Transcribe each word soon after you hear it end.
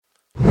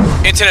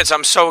Internets,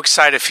 I'm so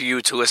excited for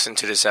you to listen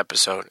to this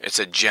episode. It's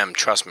a gem,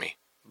 trust me.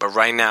 But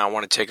right now, I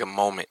want to take a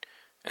moment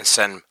and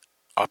send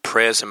our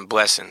prayers and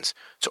blessings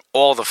to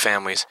all the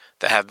families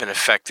that have been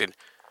affected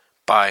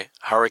by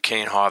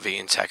Hurricane Harvey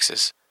in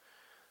Texas.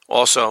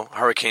 Also,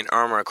 Hurricane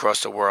Irma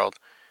across the world.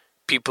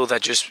 People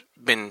that just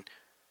been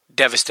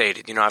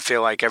devastated. You know, I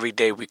feel like every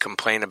day we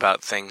complain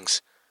about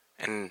things,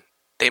 and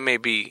they may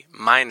be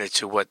minor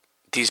to what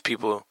these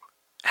people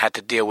had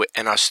to deal with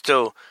and are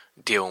still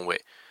dealing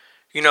with.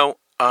 You know,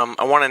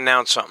 I want to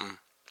announce something.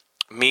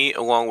 Me,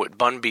 along with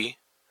Bun B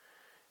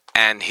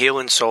and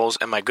Healing Souls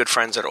and my good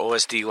friends at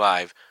OSD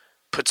Live,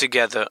 put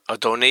together a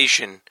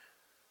donation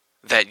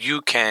that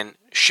you can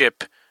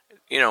ship,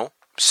 you know,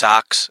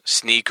 socks,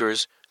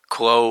 sneakers,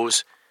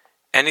 clothes,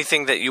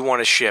 anything that you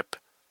want to ship.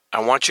 I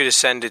want you to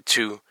send it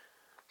to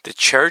the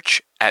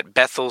Church at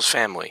Bethel's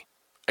Family.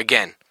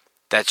 Again,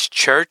 that's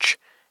Church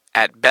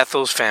at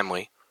Bethel's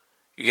Family.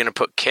 You're going to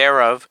put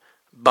care of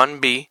Bun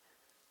B,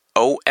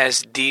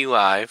 OSD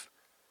Live,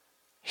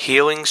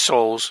 Healing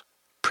Souls,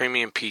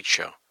 Premium Pete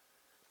Show.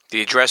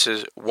 The address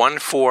is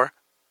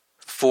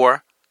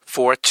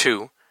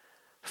 14442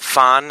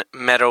 Fawn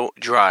Meadow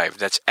Drive.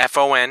 That's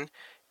FONMEADOW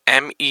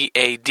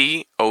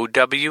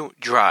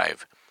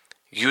Drive.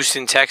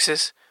 Houston,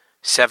 Texas,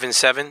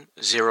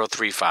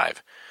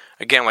 77035.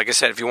 Again, like I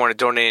said, if you want to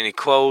donate any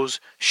clothes,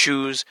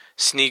 shoes,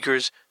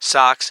 sneakers,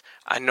 socks,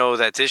 I know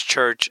that this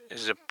church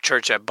is a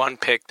church that Bun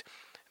picked,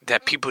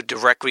 that people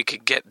directly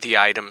could get the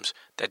items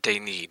that they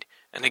need.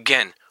 And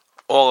again,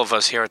 all of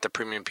us here at the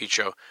Premium Pete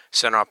Show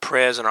send our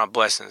prayers and our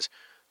blessings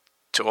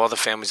to all the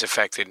families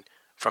affected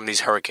from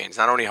these hurricanes.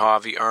 Not only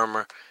Harvey,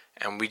 Irma,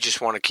 and we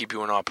just want to keep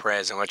you in our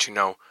prayers and let you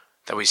know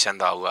that we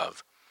send our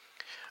love.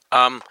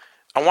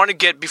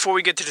 Before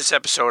we get to this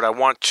episode, I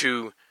want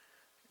to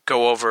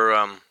go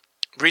over,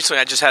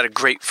 recently I just had a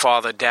great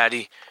father,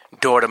 daddy,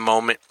 daughter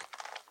moment.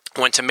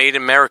 Went to Made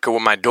in America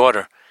with my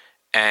daughter,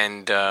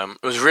 and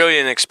it was really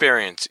an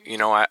experience. You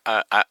know,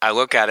 I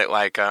look at it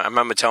like, I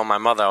remember telling my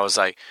mother, I was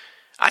like,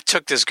 I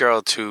took this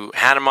girl to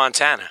Hannah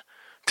Montana,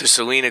 to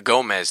Selena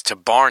Gomez, to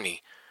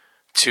Barney,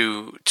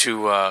 to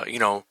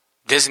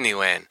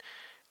Disneyland.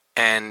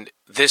 And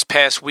this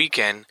past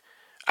weekend,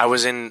 I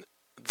was in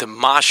the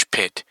mosh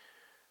pit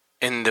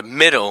in the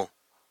middle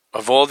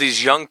of all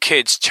these young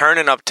kids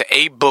turning up to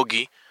A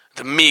Boogie,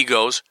 the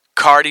Migos,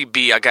 Cardi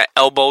B. I got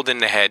elbowed in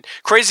the head.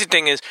 Crazy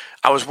thing is,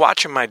 I was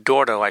watching my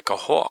daughter like a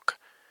hawk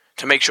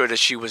to make sure that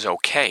she was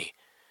okay.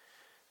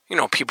 You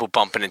know, people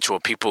bumping into her,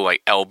 people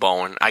like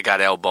elbowing. I got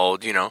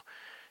elbowed, you know.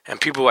 And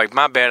people like,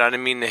 my bad, I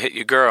didn't mean to hit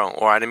your girl,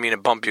 or I didn't mean to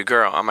bump your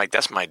girl. I'm like,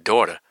 that's my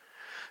daughter.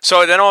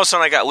 So then all of a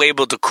sudden I got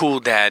labeled the cool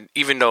dad,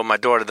 even though my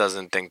daughter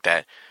doesn't think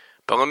that.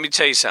 But let me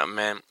tell you something,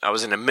 man. I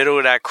was in the middle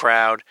of that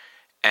crowd,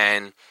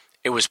 and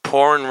it was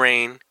pouring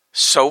rain,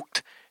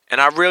 soaked,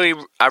 and I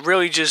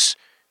really just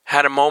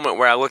had a moment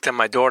where I looked at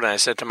my daughter and I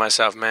said to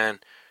myself, man,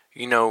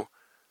 you know,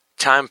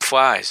 time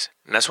flies,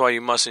 and that's why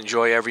you must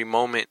enjoy every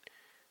moment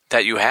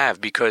that you have,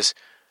 because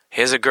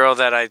here's a girl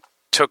that I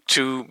took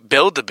to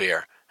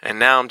Build-A-Bear, and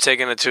now I'm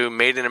taking her to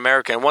Made in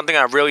America. And one thing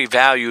I really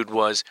valued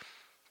was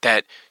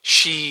that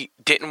she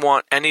didn't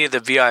want any of the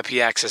VIP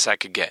access I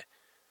could get.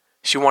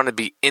 She wanted to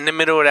be in the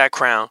middle of that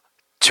crowd,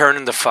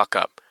 turning the fuck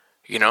up,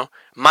 you know?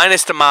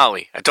 Minus the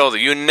Molly. I told her,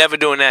 you're never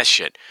doing that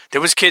shit.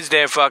 There was kids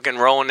there fucking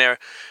rolling there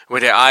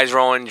with their eyes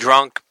rolling,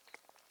 drunk.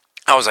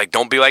 I was like,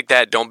 don't be like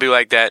that, don't be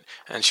like that.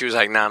 And she was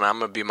like, no, I'm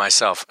going to be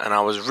myself. And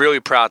I was really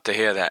proud to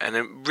hear that. And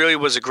it really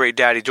was a great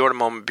daddy-daughter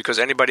moment, because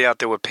anybody out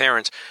there with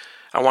parents,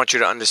 I want you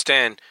to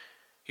understand,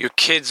 your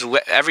kids,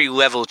 every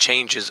level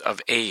changes of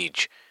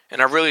age.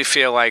 And I really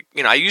feel like,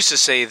 you know, I used to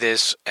say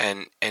this,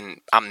 and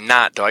I'm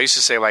not, though. I used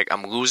to say, like,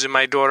 I'm losing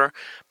my daughter,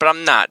 but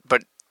I'm not.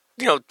 But,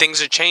 you know,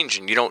 things are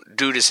changing. You don't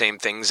do the same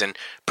things, and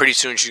pretty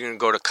soon she's going to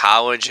go to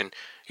college, and,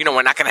 you know,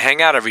 we're not going to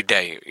hang out every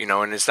day, you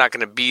know, and it's not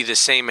going to be the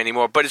same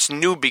anymore. But it's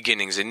new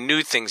beginnings and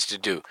new things to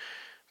do.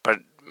 But,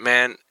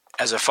 man,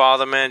 as a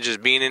father, man,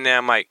 just being in there,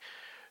 I'm like,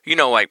 you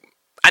know, like,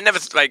 I never,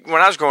 like,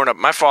 when I was growing up,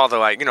 my father,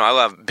 like, you know, I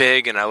love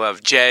Big and I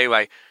love Jay,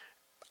 like,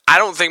 I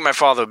don't think my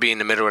father would be in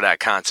the middle of that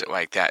concert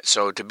like that.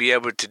 So to be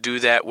able to do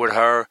that with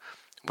her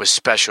was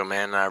special,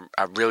 man. I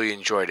really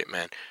enjoyed it,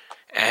 man.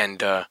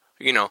 And,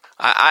 you know,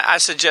 I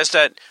suggest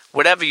that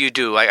whatever you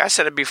do, like I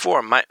said it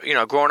before,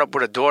 growing up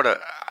with a daughter,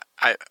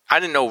 I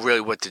didn't know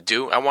really what to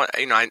do.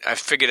 I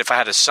figured if I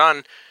had a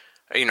son,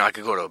 you know, I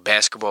could go to a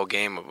basketball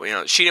game. You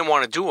know, she didn't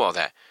want to do all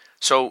that.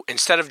 So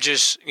instead of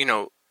just, you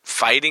know,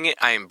 fighting it,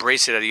 I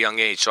embraced it at a young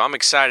age. So I'm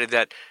excited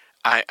that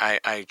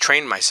I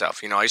trained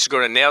myself. You know, I used to go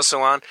to a nail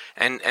salon,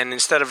 and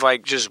instead of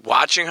like just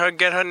watching her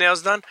get her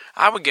nails done,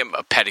 I would get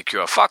a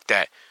pedicure. Fuck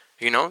that.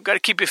 You know, got to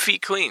keep your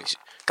feet clean.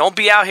 Don't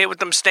be out here with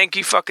them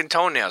stanky fucking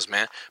toenails,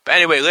 man. But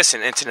anyway,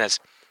 listen, internets,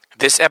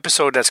 this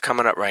episode that's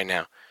coming up right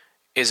now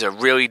is a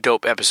really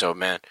dope episode,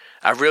 man.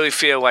 I really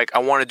feel like I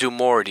want to do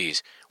more of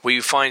these, where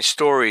you find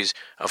stories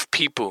of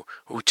people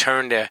who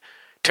turn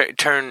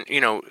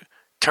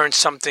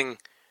something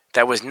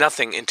that was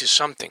nothing into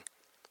something.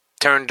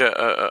 Turned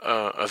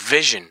a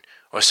vision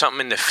or something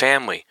in the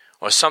family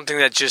or something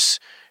that just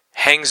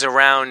hangs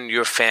around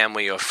your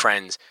family or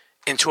friends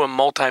into a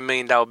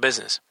multi-million-dollar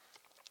business.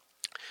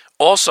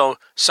 Also,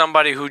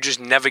 somebody who just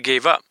never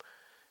gave up.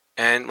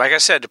 And like I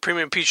said, the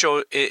Premium Pete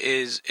Show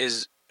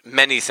is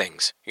many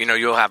things. You know,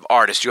 you'll have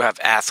artists, you'll have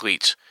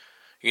athletes.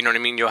 You know what I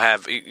mean? You'll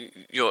have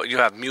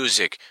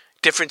music,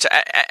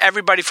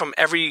 everybody from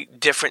every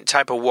different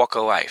type of walk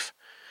of life.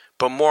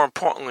 But more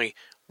importantly,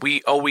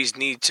 we always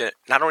need to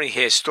not only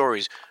hear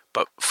stories,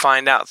 but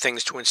find out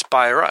things to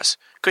inspire us.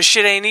 Because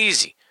shit ain't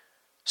easy.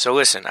 So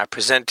listen, I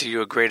present to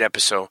you a great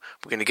episode.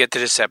 We're going to get to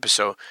this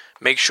episode.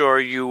 Make sure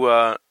you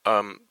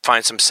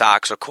find some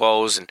socks or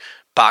clothes and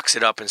box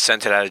it up and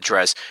send to that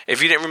address.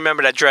 If you didn't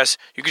remember that address,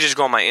 you can just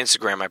go on my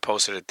Instagram. I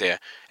posted it there.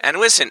 And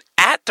listen,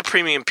 at the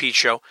Premium Pete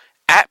Show,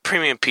 at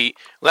Premium Pete,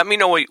 let me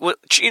know we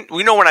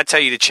know when I tell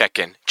you to check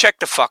in. Check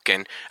the fuck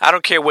in. I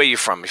don't care where you're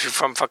from. If you're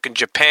from fucking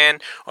Japan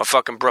or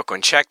fucking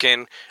Brooklyn, check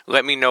in.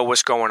 Let me know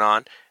what's going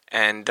on.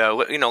 And,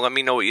 let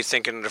me know what you're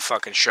thinking of the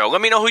fucking show. Let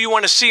me know who you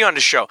want to see on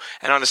the show.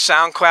 And on the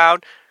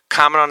SoundCloud,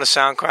 comment on the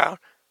SoundCloud,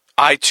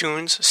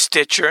 iTunes,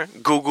 Stitcher,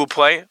 Google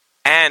Play.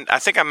 And I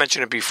think I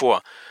mentioned it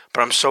before,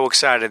 but I'm so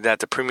excited that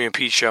the Premium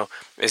Pete Show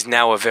is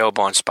now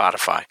available on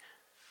Spotify.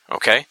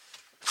 Okay?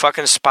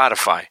 Fucking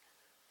Spotify.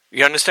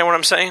 You understand what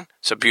I'm saying?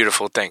 It's a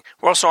beautiful thing.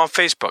 We're also on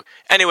Facebook.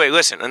 Anyway,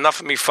 listen, enough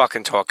of me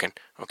fucking talking.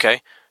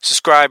 Okay?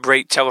 Subscribe,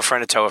 rate, tell a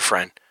friend to tell a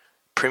friend.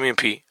 Premium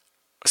Pete,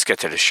 let's get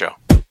to the show.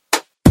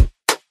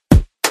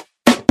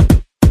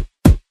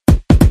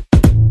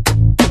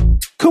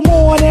 Come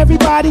on,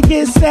 everybody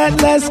get set,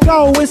 let's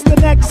go. It's the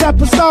next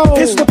episode.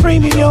 It's the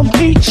Premium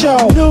Pete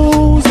Show.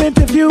 News,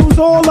 interviews,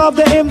 all of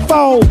the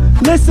info.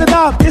 Listen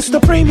up, it's the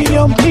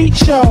Premium Pete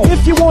Show.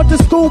 If you want the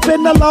scoop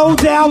in the low,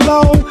 down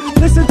low,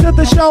 listen to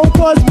the show,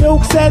 cause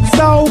Milk said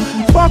so.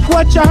 Fuck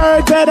what you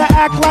heard, better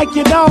act like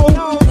you know.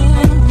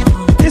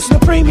 It's the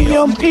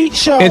Premium Pete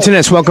Show.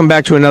 Internets, welcome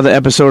back to another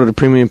episode of the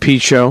Premium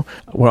Pete Show.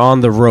 We're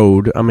on the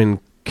road. I'm in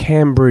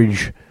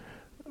Cambridge,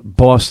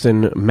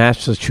 Boston,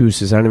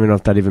 Massachusetts. I don't even know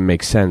if that even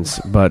makes sense,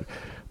 but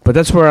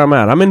that's where I'm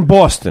at. I'm in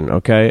Boston,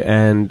 okay,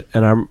 and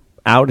I'm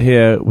out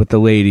here with the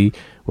lady.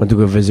 Went to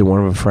go visit one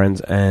of her friends,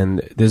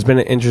 and there's been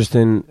an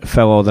interesting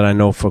fellow that I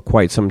know for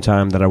quite some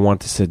time that I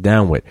want to sit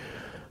down with.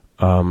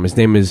 His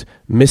name is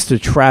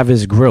Mr.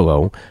 Travis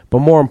Grillo, but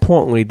more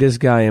importantly, this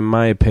guy, in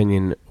my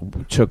opinion,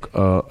 took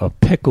a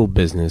pickle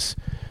business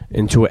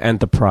into an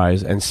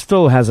enterprise and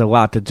still has a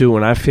lot to do.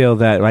 And I feel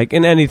that, like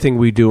in anything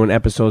we do, in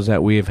episodes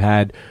that we have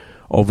had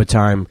over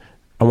time,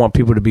 I want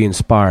people to be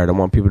inspired. I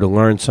want people to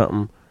learn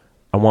something.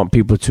 I want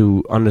people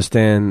to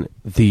understand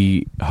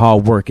the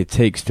hard work it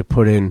takes to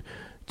put in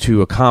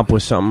to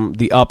accomplish something,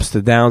 the ups,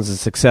 the downs, the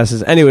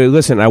successes. Anyway,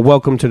 listen, I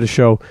welcome to the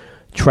show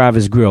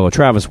Travis Grillo.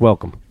 Travis,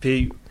 welcome.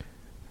 Pete,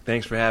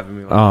 thanks for having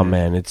me. Oh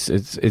man,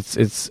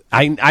 it's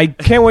I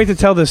can't wait to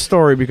tell this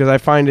story because I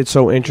find it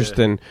so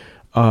interesting.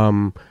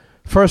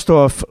 First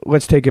off,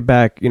 let's take it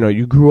back. You know,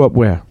 you grew up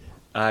where?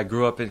 I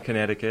grew up in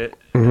Connecticut.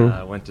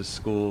 Mm-hmm. Went to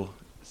school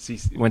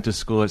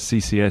at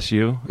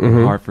CCSU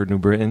in Hartford, New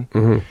Britain,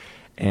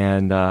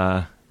 and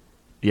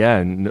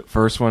and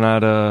first one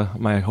out of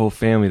my whole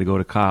family to go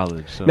to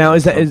college. So now,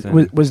 was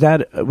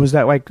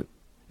that like?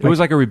 It was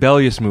like a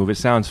rebellious move. It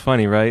sounds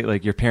funny, right?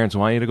 Like your parents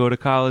want you to go to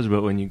college,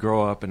 but when you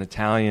grow up an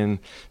Italian,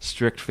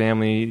 strict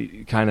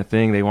family kind of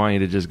thing, they want you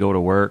to just go to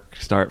work,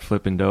 start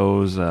flipping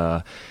doughs,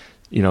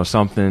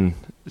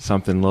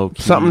 something low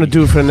key. Something to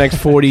do for the next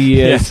 40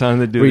 years. Yeah,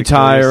 something to do.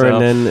 Retire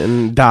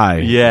and die.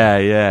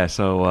 Yeah.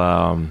 So,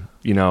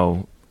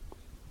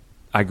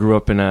 I grew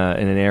up in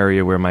an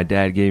area where my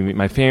dad gave me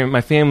my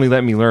family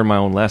let me learn my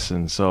own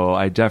lessons. So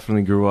I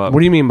definitely grew up.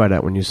 What do you mean by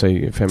that when you say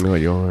your family let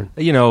you learn?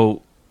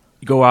 You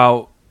go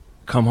out,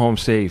 come home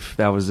safe.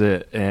 That was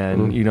it.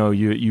 And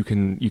you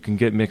can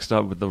get mixed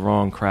up with the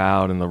wrong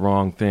crowd and the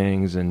wrong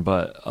things.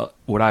 But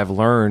what I've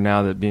learned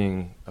now that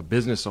being a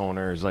business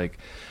owner is like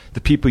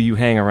the people you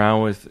hang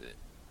around with,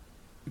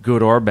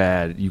 good or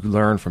bad, you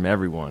learn from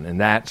everyone. And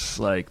that's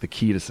like the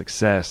key to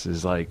success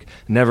is like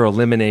never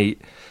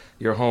eliminate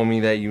your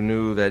homie that you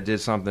knew that did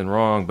something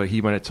wrong, but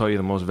he might tell you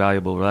the most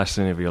valuable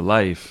lesson of your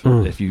life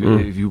if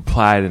you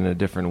apply it in a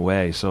different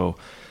way. So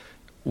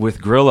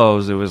with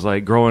Grillo's, it was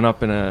like growing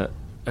up in a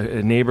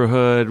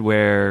neighborhood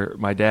where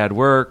my dad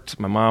worked,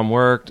 my mom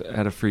worked,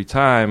 had a free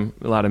time,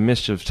 a lot of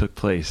mischief took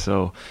place.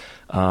 So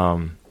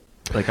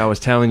like I was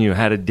telling you, I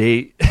had a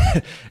date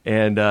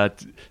and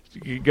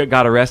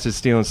got arrested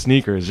stealing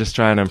sneakers, just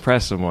trying to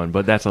impress someone.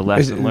 But that's a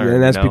lesson learned.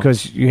 And that's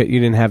because you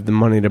didn't have the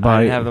money to buy.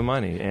 I didn't have the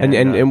money.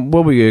 And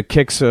what were your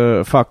kicks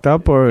fucked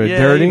up or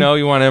dirty?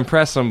 You want to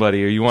impress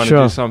somebody, or you want to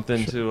do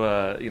something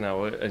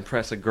to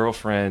impress a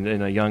girlfriend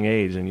in a young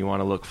age, and you want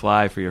to look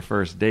fly for your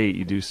first date.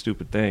 You do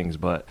stupid things,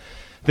 but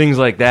things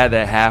like that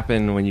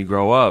happen when you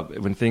grow up.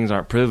 When things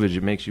aren't privileged,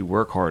 it makes you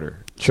work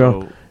harder.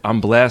 Sure. So I'm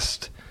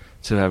blessed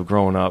to have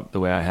grown up the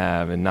way I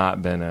have and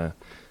not been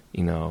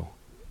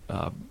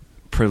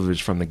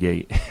privileged from the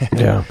gate.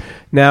 Yeah.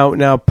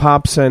 Now,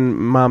 pops and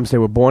moms, they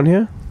were born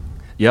here?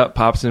 Yep,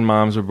 pops and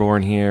moms were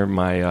born here.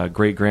 My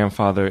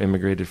great-grandfather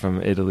immigrated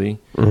from Italy,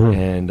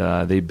 and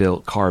they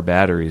built car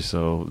batteries,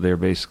 so they're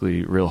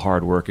basically real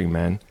hard-working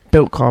men.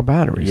 Built car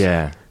batteries?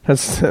 Yeah.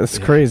 That's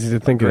crazy to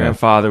think of.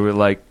 Grandfather with,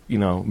 like, you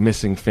know,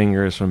 missing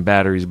fingers from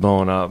batteries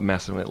blowing up,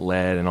 messing with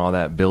lead and all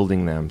that,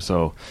 building them.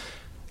 So,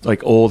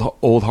 like,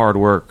 old hard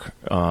work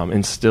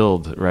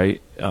instilled, right,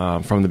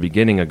 from the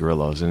beginning of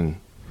Grillo's. And,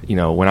 you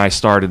know, when I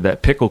started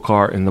that pickle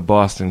cart in the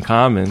Boston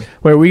Common.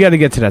 Wait, we got to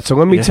get to that. So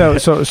let me tell.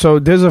 So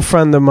there's a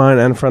friend of mine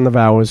and a friend of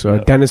ours,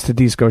 Dennis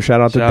Tedesco. Shout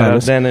out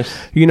to Dennis.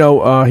 You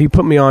know, he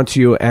put me onto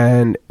you,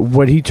 and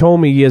what he told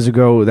me years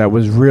ago that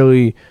was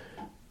really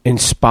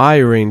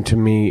inspiring to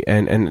me.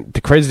 And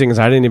the crazy thing is,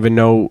 I didn't even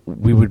know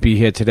we would be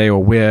here today,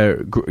 or where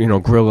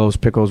Grillo's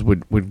Pickles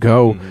would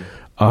go.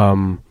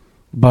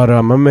 But I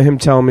remember him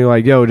telling me,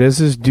 like, yo, there's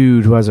this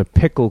dude who has a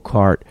pickle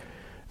cart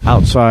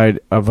outside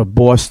of a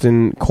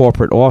Boston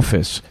corporate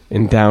office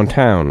in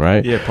downtown,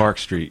 right? Yeah, Park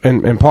Street.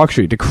 And Park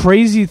Street. The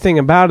crazy thing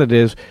about it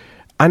is,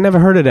 I never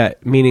heard of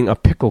that, meaning a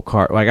pickle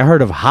cart. Like, I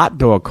heard of hot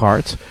dog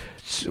carts.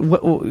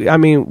 I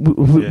mean,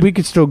 we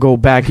could still go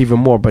back even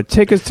more, but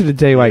take us to the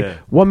day, like,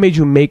 what made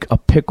you make a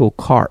pickle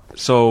cart?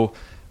 So,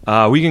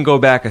 we can go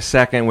back a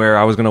second where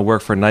I was going to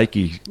work for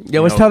Nike. Yeah,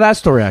 let's tell that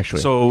story,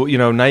 actually. So,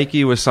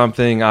 Nike was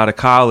something out of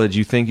college.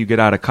 You think you get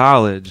out of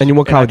college. And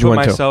what college you went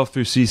to? I put myself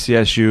through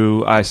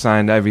CCSU. I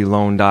signed every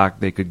loan doc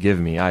they could give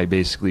me. I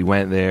basically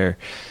went there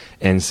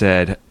and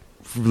said,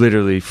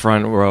 literally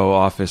front row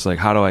office, like,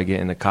 how do I get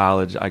into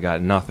college? I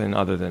got nothing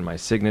other than my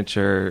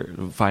signature,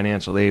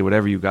 financial aid,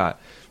 whatever you got.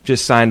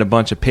 Just signed a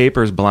bunch of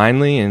papers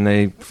blindly, and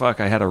I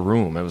had a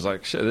room. It was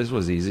like, shit, this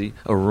was easy.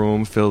 A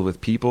room filled with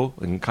people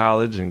in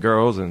college and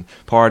girls and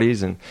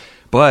parties.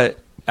 But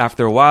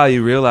after a while,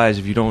 you realize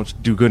if you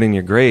don't do good in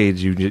your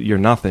grades, you're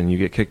nothing. You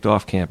get kicked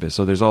off campus.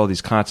 So there's all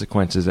these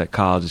consequences that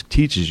college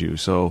teaches you.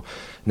 So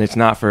and it's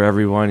not for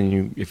everyone.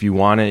 And if you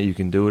want it, you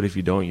can do it. If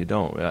you don't, you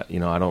don't.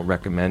 I don't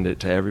recommend it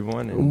to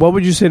everyone. And what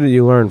would you say that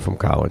you learned from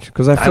college?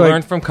 Because I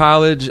learned from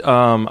college.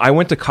 I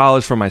went to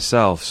college for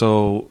myself.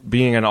 So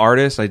being an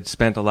artist, I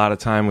spent a lot of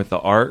time with the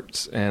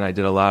arts, and I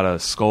did a lot of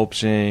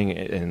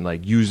sculpting and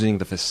like using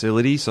the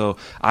facility. So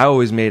I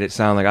always made it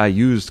sound like I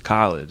used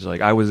college.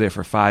 Like I was there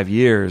for 5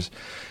 years.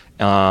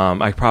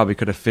 I probably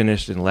could have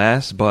finished in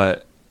less,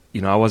 but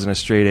I wasn't a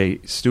straight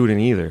A student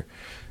either.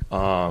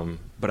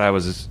 But I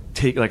was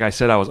like I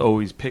said, I was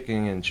always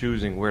picking and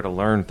choosing where to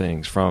learn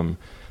things, from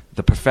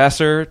the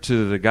professor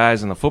to the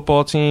guys on the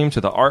football team to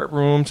the art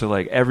room to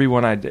like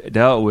everyone I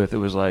dealt with. It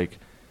was like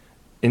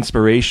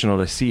inspirational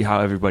to see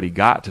how everybody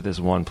got to this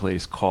one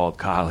place called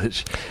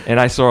college. And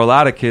I saw a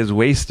lot of kids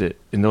waste it,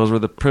 and those were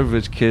the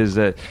privileged kids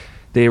that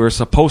they were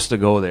supposed to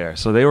go there.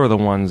 So they were the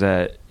ones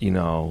that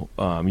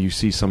you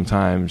see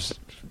sometimes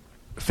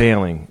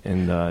failing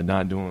and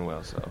not doing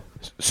well.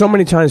 So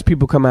many times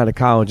people come out of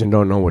college and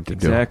don't know what to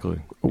do. Exactly.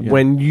 Yeah.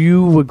 When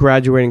you were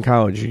graduating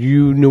college,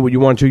 you knew what you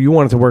wanted to. You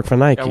wanted to work for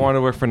Nike. I wanted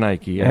to work for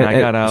Nike, and I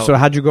got out. So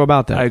how'd you go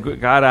about that? I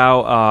got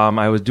out.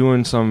 I was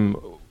doing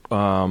some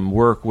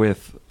work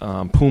with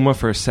Puma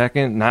for a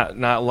second.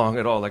 Not long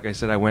at all. Like I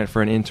said, I went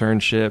for an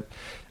internship.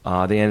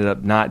 They ended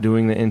up not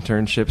doing the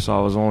internship, so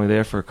I was only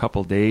there for a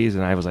couple days,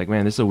 and I was like,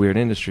 man, this is a weird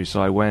industry.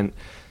 So I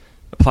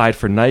applied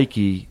for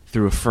Nike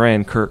through a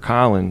friend, Kurt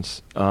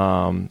Collins.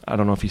 I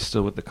don't know if he's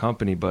still with the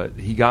company, but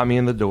he got me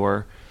in the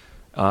door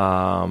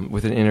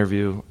with an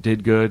interview.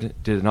 Did good.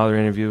 Did another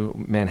interview,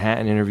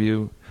 Manhattan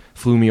interview.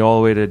 Flew me all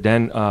the way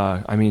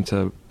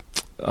to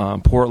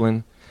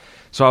Portland.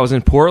 So I was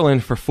in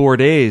Portland for 4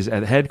 days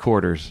at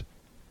headquarters.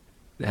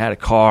 They had a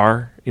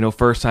car.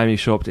 First time you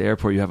show up to the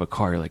airport, you have a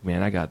car. You're like,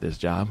 man, I got this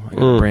job. I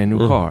got a brand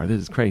new car.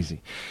 This is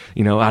crazy.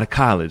 Out of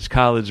college.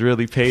 College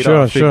really paid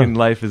off. Thinking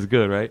life is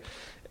good,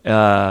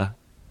 right?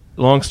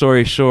 Long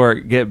story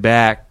short, get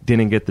back,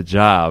 didn't get the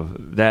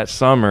job. That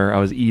summer, I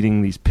was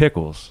eating these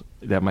pickles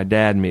that my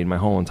dad made my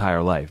whole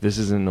entire life. This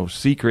isn't no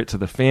secret to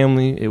the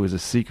family. It was a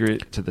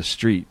secret to the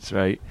streets,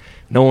 right?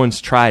 No one's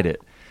tried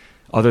it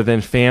other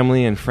than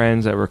family and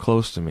friends that were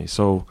close to me.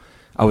 So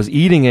I was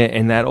eating it,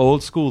 and that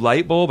old school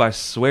light bulb, I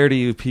swear to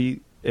you,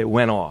 Pete, it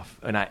went off.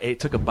 And I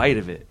took a bite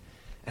of it.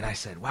 And I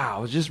said, wow, I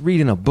was just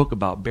reading a book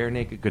about Bare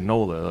Naked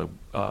Granola,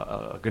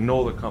 a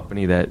granola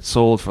company that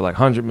sold for like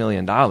 $100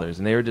 million,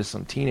 and they were just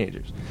some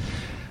teenagers.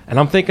 And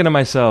I'm thinking to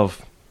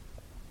myself,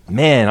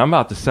 man, I'm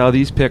about to sell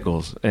these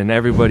pickles. And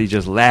everybody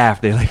just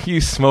laughed. They're like,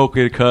 you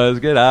smoking, cuz,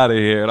 get out of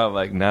here. And I'm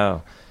like,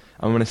 no,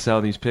 I'm going to sell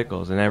these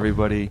pickles. And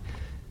everybody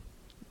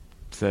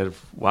said,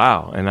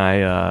 wow. And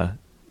I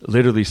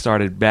literally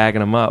started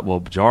bagging them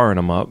up, jarring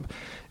them up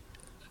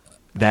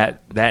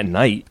that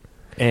night.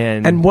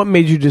 And what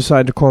made you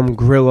decide to call them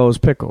Grillo's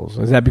Pickles?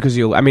 Is that because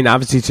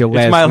obviously it's your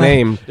last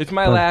name. It's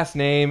my last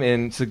name,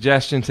 and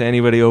suggestion to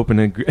anybody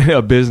opening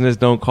a business,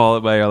 don't call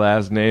it by your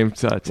last name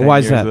 10 Why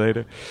is years that?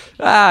 later.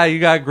 You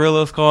got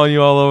Grillo's calling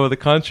you all over the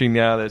country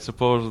now that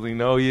supposedly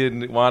know you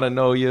and want to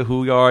know you.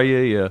 Who are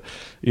you?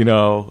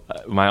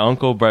 My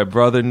uncle, my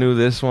brother knew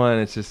this one.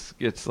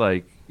 It's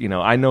like,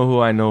 I know who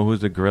I know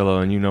who's a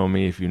Grillo, and you know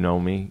me if you know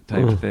me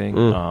type of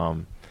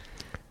thing.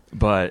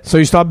 But So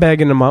you start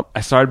bagging them up.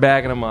 I started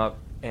bagging them up,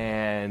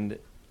 and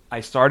I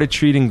started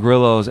treating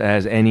Grillos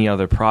as any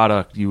other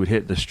product you would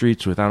hit the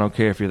streets with. I don't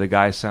care if you're the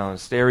guy selling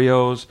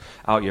stereos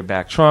out your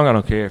back trunk. I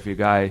don't care if you're a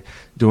guy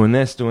doing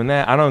this, doing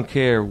that. I don't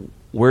care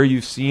where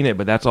you've seen it,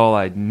 but that's all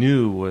I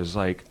knew was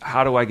like,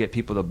 how do I get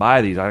people to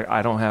buy these?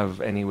 I don't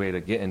have any way to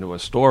get into a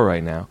store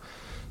right now.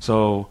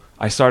 So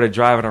I started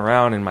driving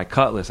around in my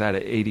Cutlass. I had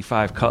an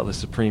 85 Cutlass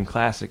Supreme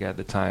Classic at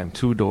the time,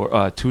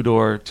 two-door,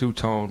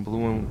 two-tone,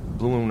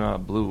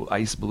 blue,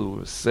 ice blue. It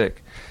was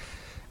sick.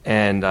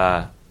 And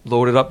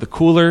loaded up the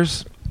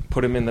coolers,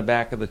 put them in the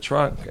back of the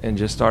trunk, and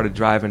just started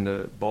driving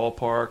to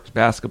ballparks,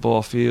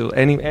 basketball field,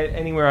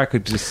 anywhere I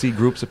could just see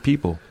groups of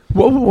people.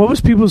 What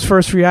was people's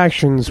first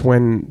reactions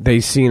when they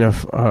seen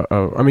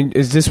I mean,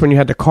 is this when you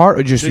had the cart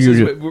or just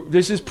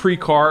This is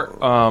pre-cart.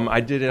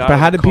 I did it out But of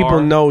how the did car.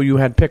 people know you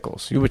had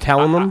pickles? You were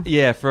telling them?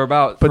 Yeah, for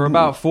about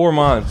 4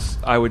 months,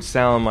 I would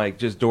sell them like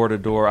just door to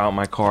door out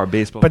my car,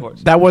 baseball But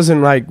carts. that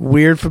wasn't like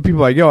weird for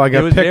people like, yo, I got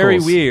It was pickles. very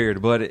weird,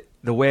 but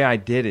the way I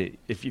did it,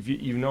 if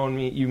you've known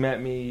me, you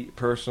met me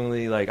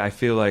personally, like I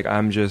feel like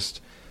I'm just...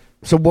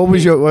 So what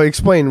was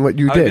explain what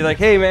you I'd did. be like,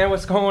 hey man,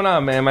 what's going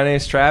on, man? My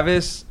name's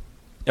Travis.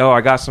 Oh,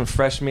 I got some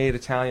fresh made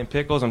Italian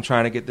pickles. I'm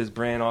trying to get this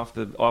brand off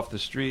the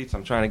streets.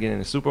 I'm trying to get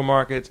into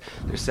supermarkets.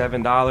 They're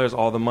 $7.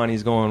 All the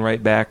money's going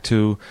right back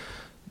to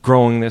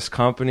growing this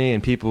company,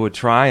 and people would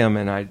try them,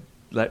 and I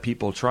let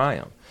people try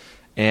them.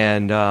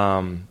 And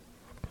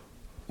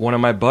one of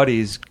my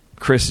buddies,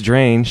 Chris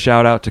Drain,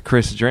 shout out to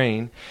Chris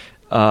Drain,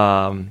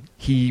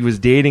 he was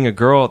dating a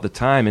girl at the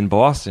time in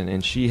Boston,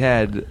 and she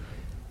had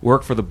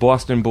worked for the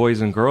Boston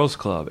Boys and Girls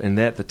Club, and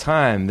at the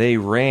time they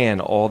ran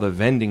all the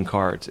vending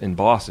carts in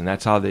Boston.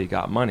 That's how they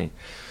got money.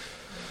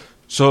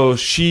 So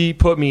she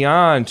put me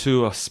on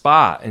to a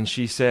spot, and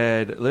she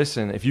said,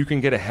 listen, if you can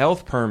get a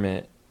health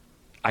permit,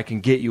 I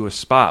can get you a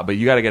spot, but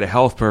you got to get a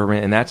health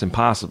permit, and that's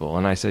impossible.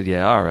 And I said,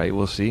 yeah, all right,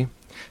 we'll see.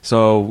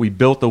 So we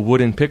built a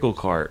wooden pickle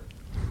cart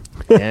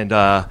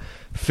and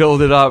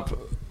filled it up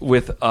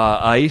with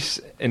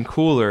ice and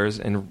coolers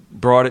and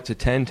brought it to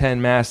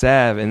 1010 Mass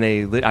Ave,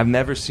 and I've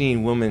never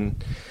seen women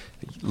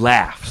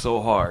laugh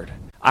so hard.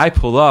 I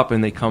pull up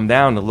and they come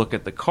down to look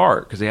at the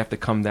cart because they have to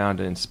come down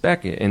to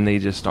inspect it, and they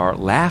just start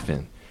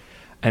laughing.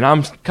 And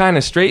I'm kind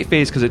of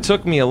straight-faced because it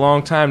took me a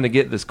long time to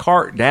get this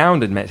cart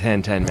down to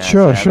 1010 Mass Ave.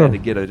 I had to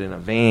get it in a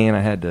van.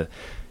 It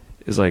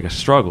was like a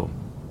struggle.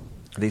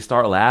 They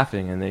start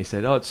laughing, and they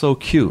said, oh, it's so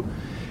cute.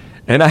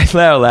 And I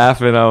started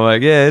laughing. I'm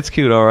like, yeah, it's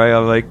cute, all right.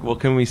 I'm like, well,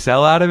 can we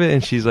sell out of it?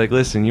 And she's like,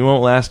 listen, you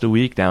won't last a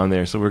week down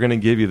there, so we're going to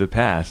give you the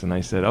pass. And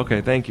I said,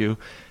 okay, thank you.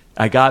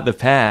 I got the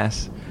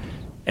pass,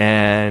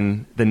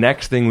 and the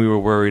next thing we were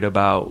worried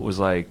about was,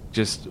 like,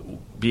 just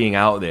being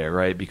out there,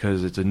 right,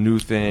 because it's a new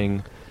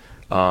thing.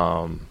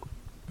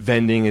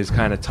 Vending is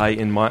kind of tight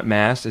in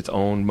Mass. It's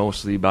owned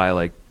mostly by,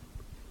 like,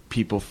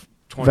 people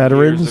 20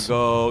 veterans years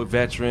ago,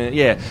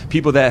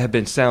 people that have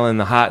been selling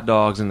the hot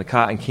dogs and the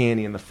cotton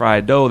candy and the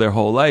fried dough their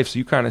whole life, so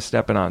you kind of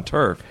stepping on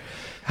turf.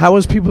 How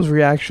was people's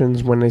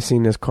reactions when they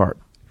seen this cart?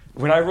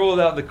 When I rolled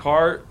out the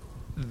cart,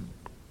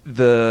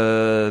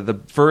 the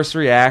first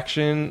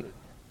reaction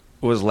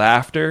was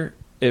laughter.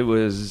 It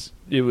was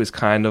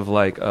kind of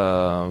like,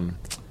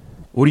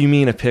 what do you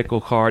mean a pickle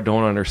cart?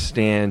 Don't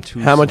understand.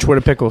 How much were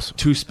the pickles?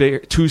 Two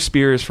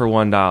spears for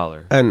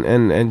 $1.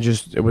 And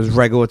just it was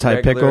regular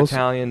pickles?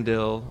 Italian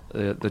dill,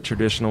 the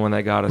traditional one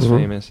that got us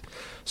famous.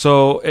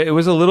 So it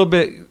was a little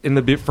bit in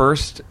the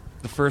first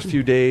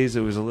few days.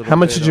 It was a little. How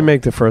much did you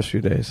make the first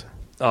few days?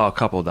 Oh, a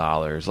couple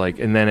dollars.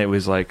 And then it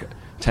was like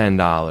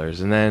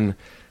 $10, and then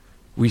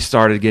we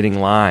started getting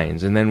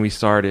lines, and then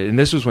and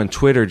this was when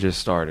Twitter just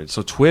started.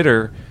 So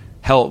Twitter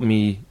helped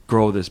me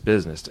grow this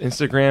business.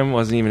 Instagram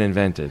wasn't even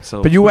invented.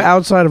 But you were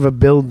outside of a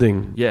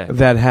building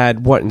that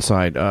had what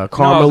inside?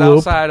 Karma Loop? Loop?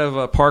 Outside of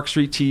a Park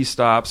Street Tea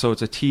Stop, so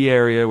it's a tea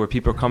area where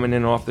people are coming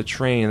in off the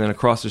train, and then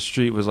across the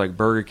street was like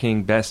Burger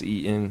King, Best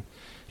Eaten,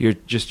 your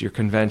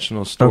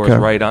conventional stores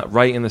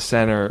right in the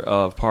center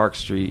of Park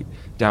Street,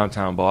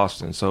 downtown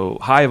Boston. So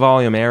high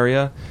volume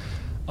area.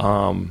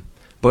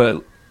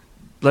 But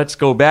let's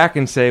go back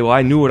and say, well,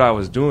 I knew what I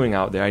was doing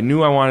out there. I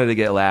knew I wanted to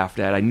get laughed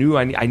at. I knew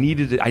I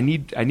needed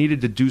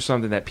to do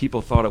something that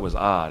people thought it was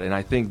odd. And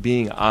I think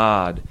being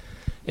odd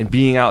and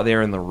being out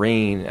there in the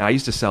rain, I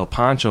used to sell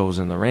ponchos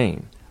in the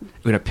rain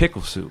in a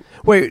pickle suit.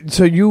 Wait,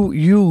 so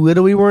you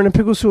literally were in a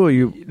pickle suit? Or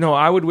you? No,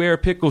 I would wear a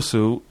pickle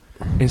suit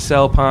and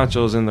sell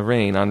ponchos in the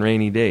rain on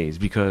rainy days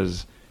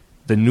because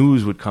the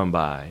news would come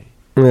by.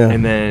 Yeah.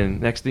 And then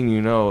next thing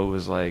you know, it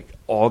was like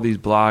all these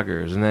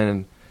bloggers. And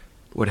then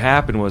what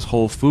happened was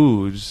Whole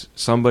Foods,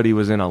 somebody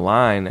was in a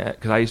line,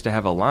 because I used to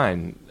have a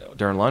line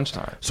during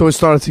lunchtime. So it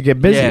started to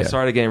get busy. Yeah, it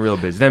started getting real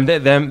busy. Them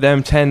 $10,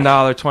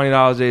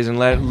 $20 days, and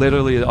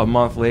literally a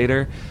month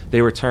later,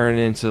 they were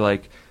turning into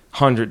like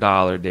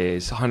 $100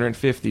 days,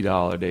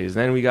 $150 days.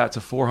 Then we got to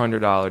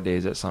 $400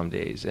 days at some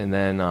days. And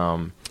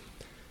then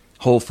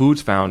Whole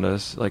Foods found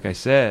us, like I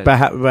said. But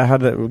how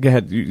did, go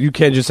ahead. You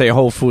can't just say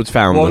Whole Foods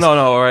found us. Well, no,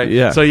 all right.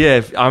 Yeah. So yeah,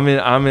 if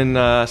I'm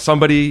in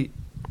somebody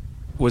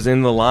was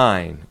in the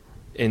line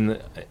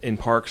in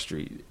Park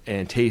Street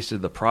and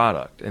tasted the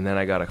product, and then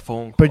I got a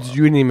phone call. But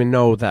you didn't even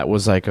know that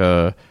was like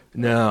a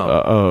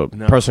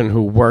person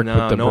who worked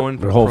with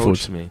the Whole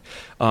Foods. Me.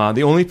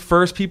 The only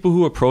first people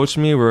who approached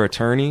me were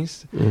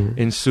attorneys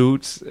in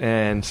suits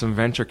and some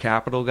venture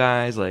capital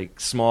guys, like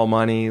small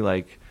money.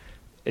 Like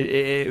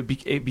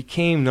it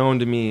became known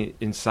to me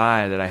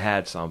inside that I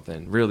had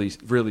something really,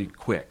 really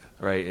quick.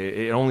 Right,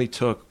 it only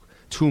took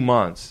 2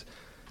 months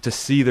to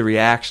see the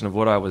reaction of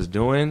what I was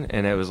doing,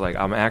 and it was like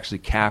I'm actually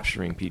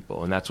capturing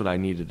people, and that's what I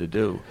needed to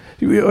do.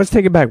 Let's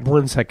take it back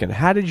 1 second.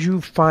 How did you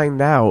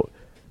find out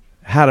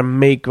how to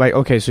make, like,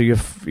 okay, so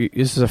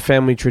this is a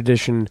family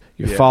tradition.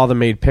 Your father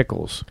made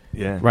pickles,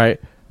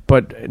 right?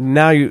 But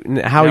now are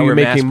you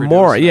making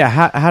more? Yeah,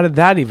 how did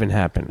that even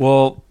happen?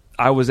 Well,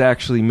 I was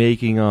actually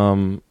making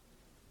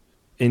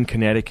in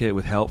Connecticut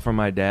with help from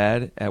my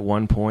dad at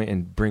one point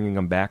and bringing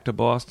them back to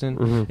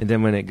Boston. And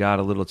then when it got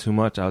a little too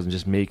much, I was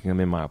just making them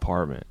in my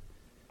apartment.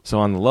 So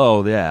on the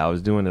low, I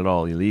was doing it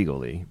all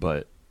illegally.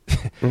 But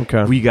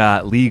we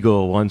got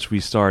legal once we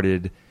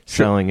started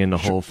selling into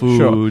Whole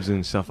Foods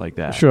and stuff like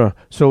that. Sure.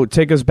 So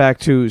take us back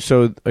to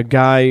a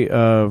guy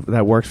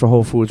that works for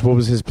Whole Foods. What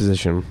was his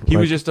position? He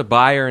was just a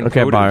buyer and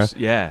producer. Buyer.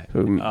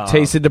 Yeah.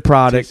 Tasted the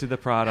product. Tasted the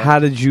product. How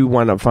did you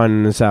wind up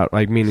finding this out?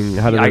 Like, meaning,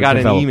 how did I got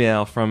develop? an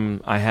email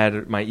from, I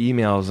had my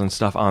emails and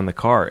stuff on the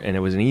cart, and it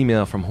was an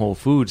email from Whole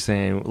Foods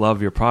saying,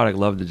 love your product,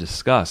 love to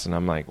discuss. And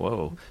I'm like,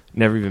 whoa,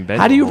 never even been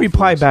How to do you Whole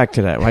reply Foods. back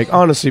to that? Like,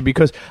 honestly,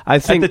 because I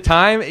think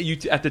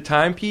at the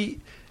time,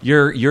 Pete,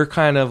 you're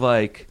kind of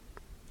like,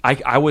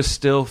 I was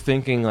still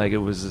thinking like it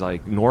was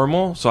like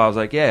normal, so I was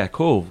like, yeah,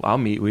 cool, I'll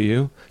meet with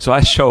you. So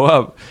I show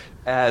up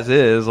as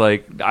is,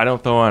 like I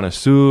don't throw on a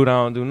suit, I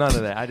don't do none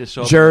of that. I just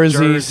show up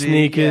jersey,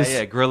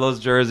 sneakers, Grillo's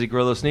jersey,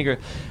 Grillo sneaker,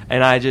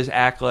 and I just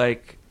act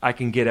like I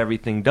can get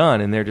everything done.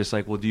 And they're just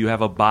like, well, do you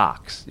have a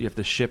box? You have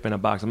to ship in a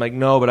box. I'm like,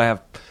 no, but I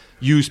have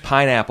used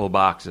pineapple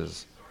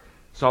boxes.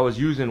 So I was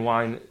using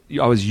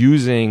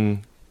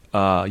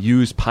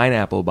used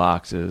pineapple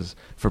boxes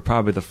for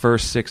probably the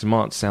first 6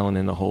 months selling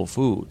into Whole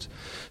Foods.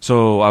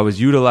 So I was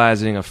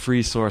utilizing a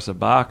free source of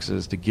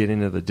boxes to get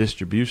into the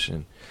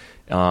distribution.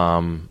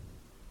 And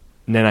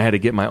then I had to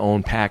get my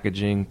own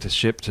packaging to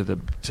ship to the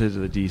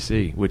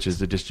DC, which is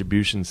the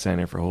distribution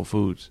center for Whole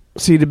Foods.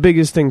 See, the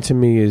biggest thing to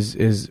me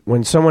is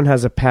when someone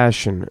has a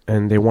passion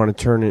and they want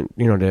to turn it,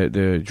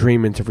 the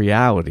dream into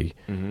reality.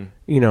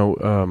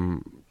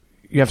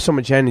 You have so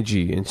much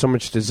energy and so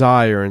much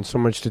desire and so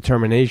much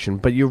determination,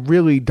 but you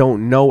really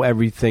don't know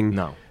everything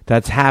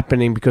that's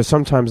happening because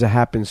sometimes it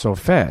happens so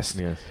fast.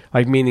 Yes.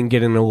 Like, meaning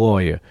getting a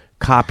lawyer,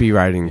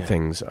 copywriting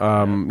things,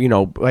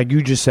 like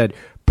you just said,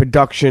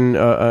 production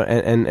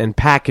and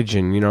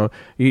packaging. You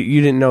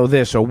didn't know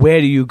this, or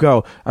where do you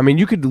go? I mean,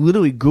 you could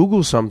literally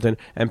Google something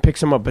and pick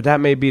some up, but that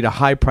may be the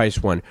high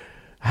price one.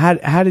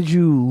 How did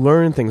you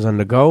learn things on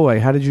the go?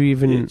 Like, how did you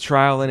even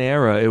trial and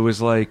error? It was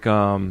like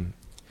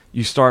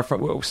you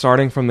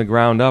starting from the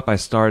ground up. I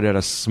started at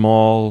a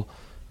small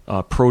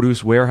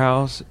produce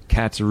warehouse,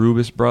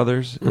 Katsarubis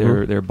Brothers.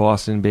 They're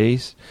Boston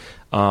based.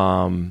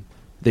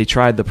 They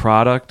tried the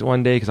product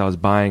one day because I was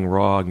buying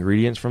raw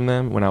ingredients from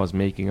them when I was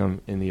making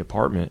them in the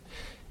apartment,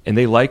 and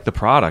they liked the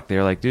product. They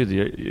were like, "Dude,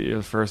 you're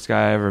the first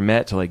guy I ever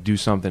met to like do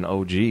something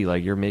OG.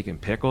 Like, you're making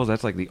pickles.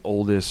 That's like the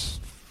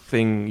oldest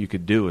thing you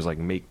could do is like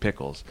make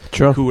pickles.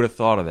 Sure. Who would have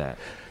thought of that?"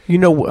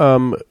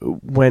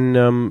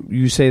 When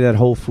you say that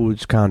Whole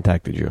Foods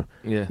contacted you,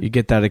 you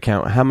get that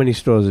account. How many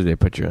stores did they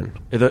put you in?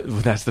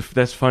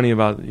 That's funny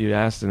about you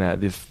asking that.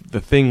 The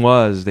thing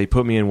was, they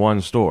put me in one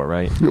store,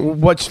 right?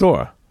 What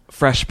store?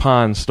 Fresh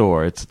Pond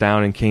store. It's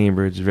down in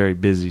Cambridge, a very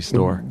busy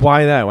store.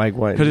 Why that? Like,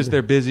 why? Because it's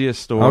their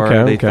busiest store.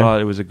 Okay, they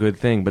thought it was a good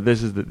thing. But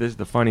this is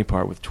the funny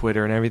part with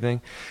Twitter and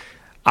everything.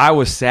 I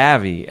was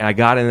savvy, and I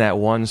got in that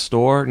one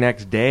store.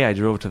 Next day, I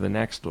drove to the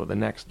next store, the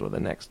next store, the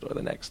next store,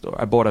 the next store.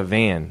 I bought a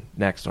van,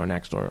 next door,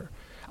 next door.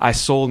 I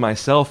sold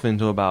myself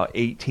into about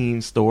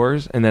 18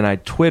 stores, and then I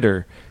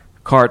Twitter,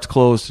 carts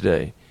closed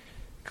today.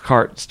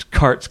 Carts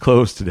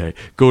closed today.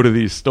 Go to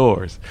these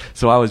stores.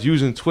 So I was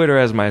using Twitter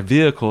as my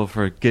vehicle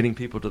for getting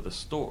people to the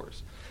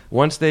stores.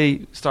 Once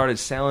they started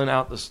selling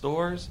out the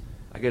stores,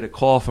 I get a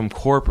call from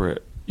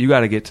corporate. You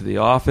got to get to the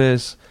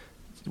office.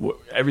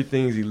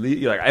 Everything's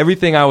illegal. Like,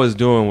 everything I was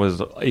doing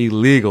was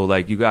illegal.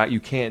 Like, you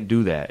can't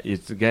do that.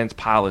 It's against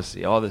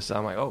policy. All this.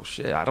 I'm like, oh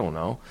shit, I don't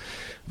know.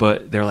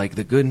 But they're like,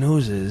 the good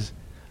news is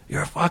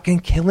you're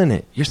fucking killing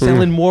it. You're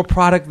selling more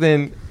product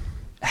than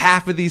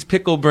half of these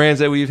pickle brands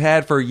that we've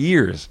had for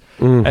years.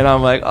 And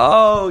I'm like,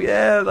 oh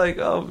yeah, like,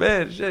 oh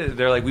man, shit.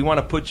 They're like, we want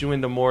to put you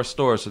into more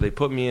stores. So they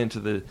put me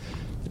into the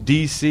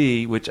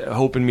DC, which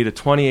opened me to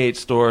 28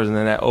 stores, and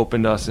then that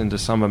opened us into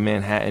some of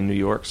Manhattan, New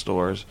York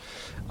stores.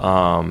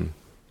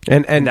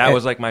 And that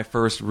was like my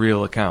first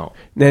real account.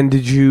 Then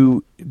did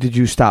you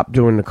stop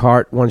doing the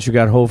cart once you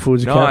got Whole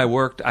Foods account? No, I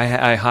worked.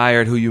 I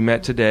hired who you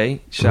met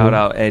today. Shout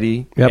out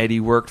Eddie. Yep. Eddie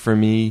worked for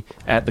me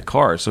at the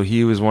cart, so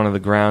he was one of the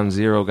ground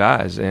zero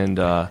guys, and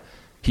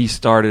he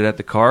started at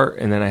the cart.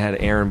 And then I had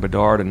Aaron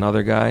Bedard,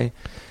 another guy.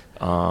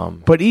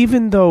 But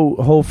even though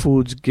Whole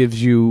Foods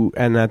gives you,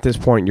 and at this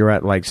point you're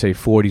at like say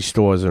 40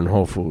 stores in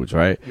Whole Foods,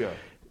 right? Yeah.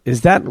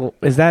 Is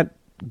that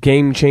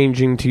game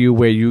changing to you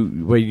where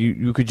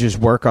you could just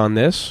work on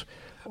this?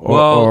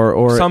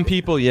 Or some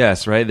people,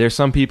 yes, right? There's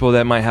some people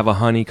that might have a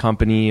honey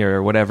company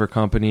or whatever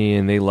company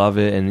and they love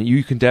it, and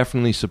you can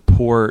definitely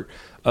support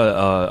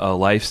a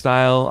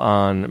lifestyle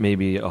on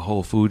maybe a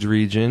Whole Foods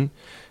region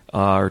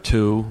or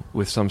two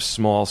with some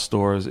small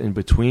stores in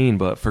between.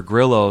 But for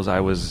Grillo's,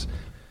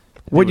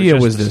 what year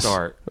was this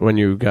start. When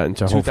you got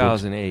into Whole Foods?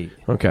 2008.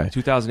 Okay.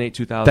 2008,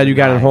 2009. That you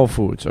got in Whole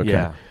Foods, okay.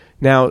 Yeah.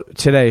 Now,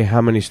 today, how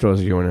many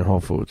stores are you in Whole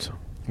Foods?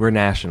 We're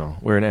national.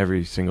 We're in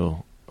every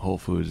single Whole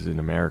Foods in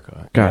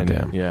America.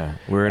 Goddamn. Yeah.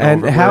 We're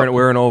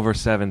in over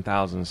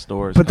 7,000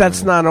 stores. But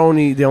that's not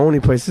only the only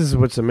place. This is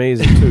what's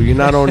amazing, too.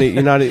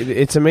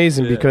 It's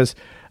amazing because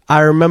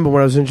I remember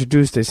when I was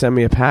introduced, they sent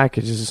me a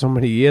package. This is so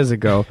many years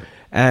ago.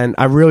 And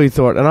I really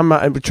thought, and I'm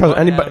not trust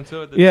anybody.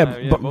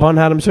 Bun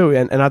had them too.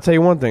 And I'll tell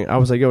you one thing. I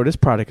was like, yo, this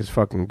product is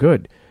fucking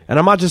good. And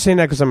I'm not just saying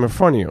that because I'm in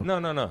front of you.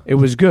 No. It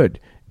was good.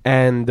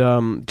 And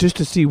just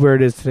to see where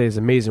it is today is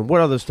amazing.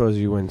 What other stores are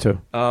you into?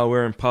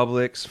 We're in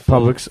Publix,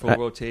 full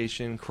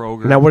rotation,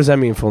 Kroger. Now, what does that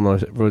mean, full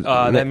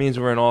that means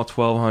we're in all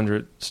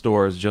 1,200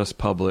 stores, just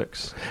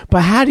Publix.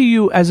 But how do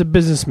you, as a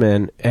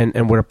businessman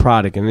and with a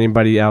product, and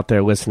anybody out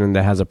there listening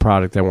that has a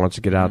product that wants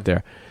to get out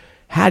there,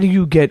 how do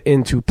you get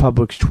into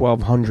Publix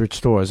 1,200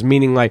 stores?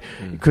 Meaning, like,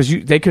 because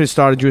they could have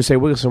started you and say,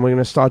 well, listen, we're going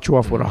to start you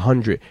off with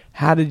 100.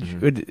 How did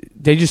you,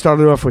 they just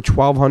started off with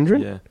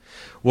 1,200? Yeah.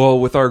 Well,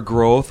 with our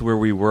growth, where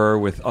we were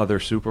with other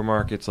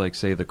supermarkets, like,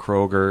 say, the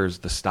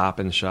Krogers, the Stop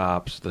and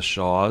Shops, the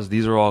Shaws,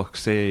 these are all,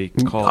 say,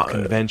 called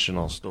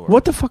conventional stores.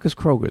 What the fuck is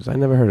Kroger's? I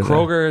never heard of that.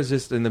 Kroger is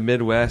just in the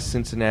Midwest,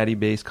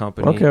 Cincinnati-based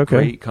company. Okay.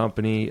 Great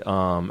company.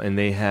 And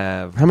they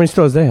have... How many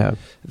stores they have?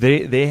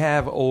 They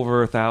have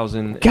over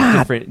 1,000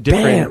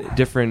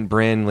 different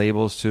brand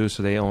labels, too.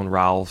 So they own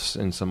Ralph's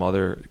and some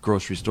other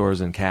grocery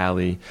stores in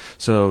Cali.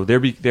 So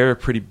they're a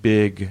pretty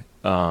big...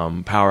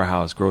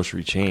 powerhouse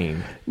grocery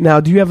chain. Now,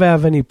 do you ever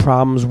have any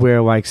problems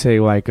where, like, say,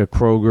 like a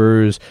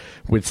Kroger's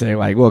would say,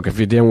 like, look, if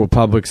you're dealing with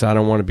Publix, I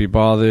don't want to be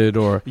bothered,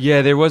 or...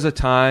 Yeah, there was a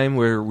time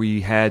where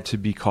we had to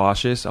be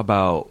cautious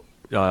about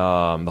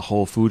the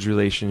Whole Foods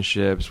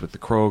relationships with the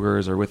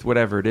Krogers or with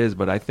whatever it is,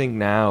 but I think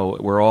now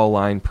we're all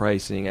line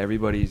pricing.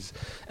 Everybody's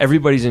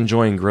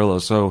enjoying Grillo,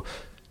 so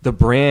the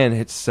brand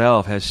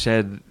itself has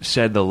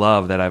shed the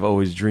love that I've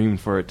always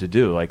dreamed for it to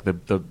do. Like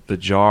the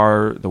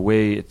jar, the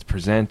way it's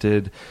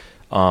presented.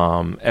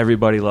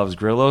 Everybody loves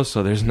Grillo,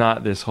 so there's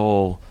not this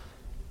whole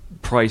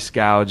price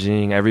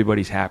gouging.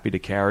 Everybody's happy to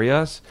carry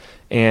us.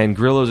 And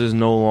Grillo's is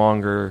no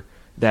longer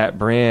that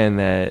brand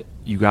that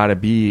you got to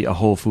be a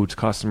Whole Foods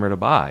customer to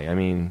buy. I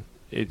mean,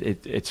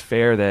 it's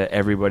fair that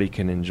everybody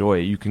can enjoy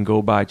it. You can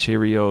go buy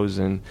Cheerios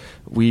and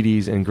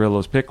Wheaties and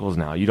Grillo's pickles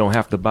now. You don't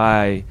have to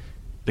buy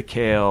the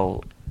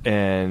kale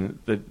and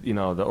the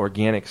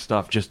organic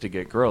stuff just to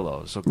get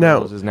Grillo's. So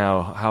Grillo's is now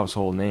a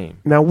household name.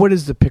 Now, what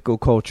is the pickle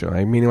culture?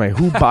 I mean, like,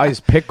 who buys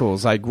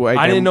pickles? Like,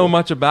 I didn't know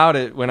much about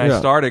it when I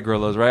started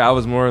Grillo's, right? I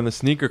was more in the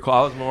sneaker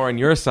I was more on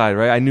your side,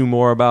 right? I knew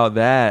more about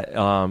that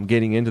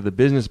getting into the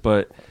business,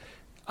 but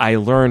I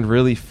learned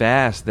really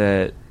fast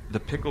that the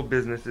pickle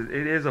business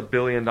is $1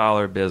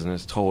 billion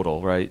business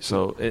total, right?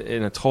 So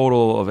in a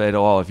total of it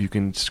all, if you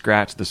can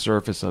scratch the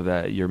surface of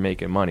that, you're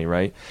making money,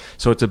 right?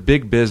 So it's a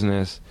big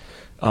business.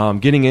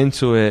 Getting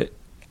into it,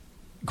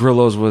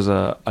 Grillo's was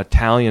a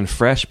Italian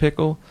fresh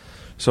pickle,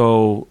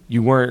 so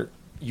you weren't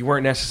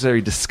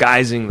necessarily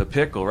disguising the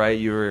pickle, right?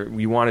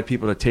 You wanted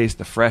people to taste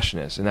the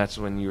freshness, and that's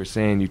when you were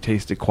saying you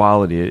tasted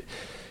quality.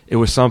 It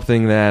was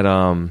something that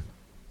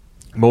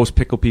most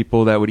pickle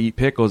people that would eat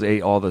pickles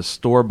ate all the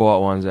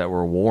store-bought ones that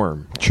were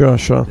warm. Sure.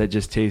 That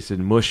just tasted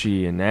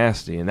mushy and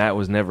nasty, and that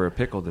was never a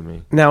pickle to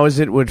me. Now, is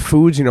it with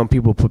foods?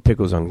 People put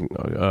pickles on,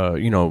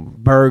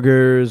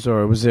 burgers,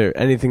 or was there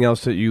anything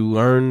else that you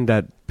learned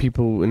that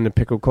people in the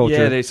pickle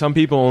culture? Yeah, some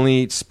people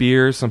only eat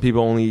spears, some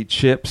people only eat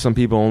chips, some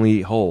people only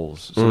eat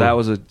wholes. So that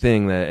was a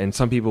thing and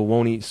some people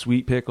won't eat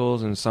sweet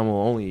pickles, and some will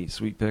only eat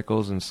sweet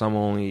pickles, and some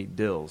will only eat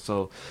dill.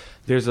 So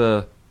there's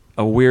a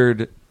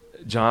weird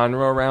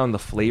genre around the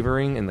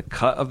flavoring and the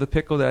cut of the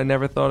pickle that I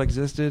never thought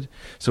existed.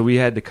 So we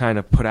had to kind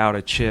of put out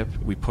a chip.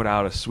 We put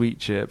out a sweet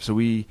chip. So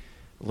we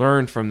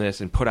learned from this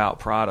and put out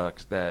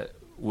products that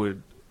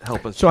would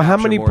help us. So how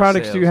many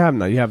products sales. do you have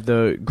now? You have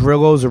the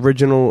Grillo's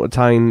original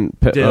Italian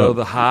dill,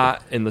 the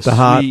hot and the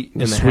sweet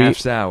and the half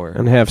sour.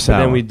 And half sour.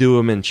 And then we do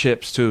them in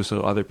chips too,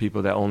 so other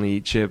people that only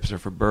eat chips are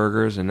for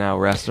burgers, and now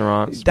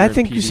restaurants. I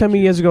think you sent me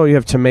years ago, you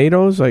have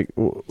tomatoes, like...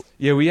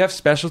 Yeah, we have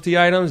specialty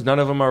items. None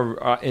of them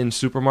are in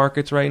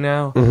supermarkets right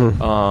now.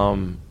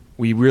 Mm-hmm.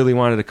 We really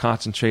wanted to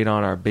concentrate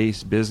on our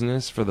base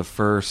business for the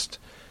first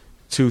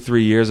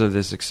 2-3 years of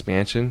this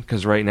expansion,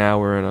 because right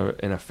now we're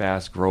in a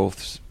fast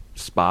growth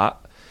spot.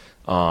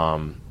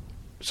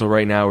 So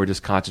right now we're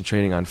just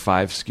concentrating on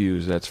 5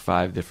 SKUs. That's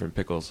 5 different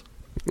pickles.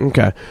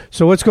 Okay.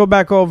 So let's go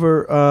back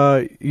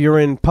over. You're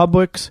in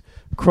Publix,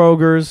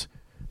 Kroger's.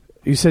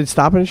 You said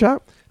Stop and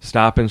Shop?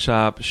 Stop and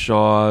Shop,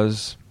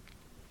 Shaw's,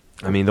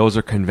 I mean, those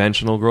are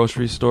conventional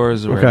grocery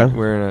stores.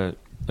 We're in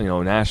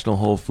a National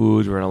Whole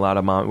Foods. We're in a lot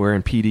of we're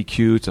in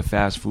PDQ. It's a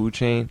fast food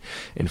chain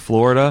in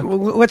Florida. Well,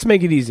 let's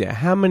make it easier.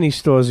 How many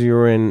stores are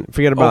you in?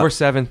 Forget about over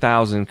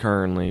 7,000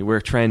 currently. We're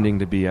trending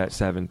to be at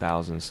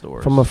 7,000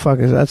 stores.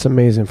 That's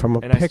amazing.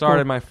 I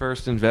started my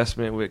first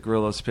investment with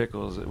Grillo's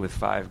Pickles with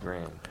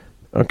 $5,000.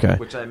 Okay.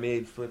 Which I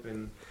made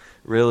flipping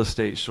real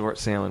estate short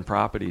selling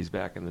properties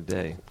back in the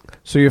day.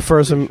 So your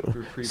first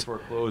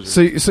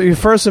pre-foreclosure. So your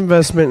first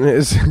investment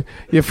is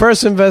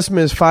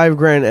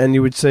 $5,000, and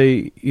you would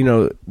say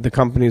the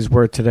company's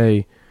worth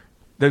today.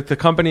 The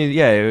company,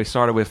 we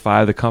started with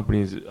 5. The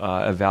company's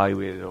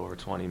evaluated over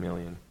 $20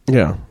 million.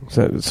 Yeah,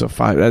 so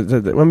 5.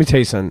 Let me tell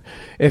you something.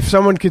 If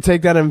someone could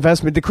take that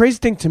investment, the crazy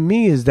thing to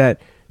me is that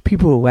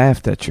people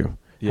laughed at you.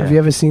 Yeah. Have you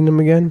ever seen them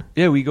again?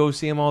 Yeah, we go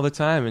see them all the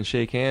time and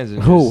shake hands.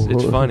 And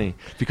it's funny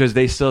because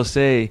they still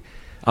say,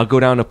 I'll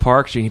go down to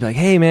Park Street and he'd be like,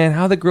 hey, man,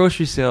 how the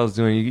grocery sales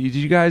doing? Did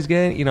you guys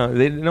get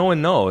it? No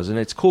one knows. And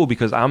it's cool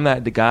because I'm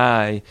not the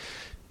guy.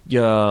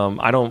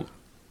 I don't,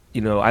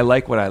 I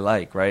like what I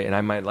like, right? And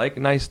I might like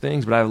nice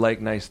things, but I've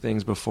liked nice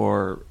things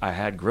before I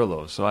had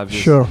Grillo's. So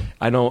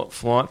I don't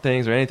flaunt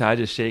things or anything. I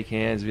just shake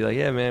hands and be like,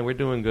 yeah, man, we're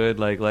doing good.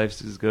 Like, life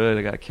is good.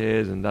 I got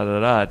kids and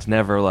da-da-da. It's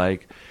never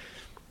like,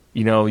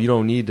 you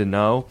don't need to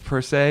know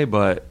per se,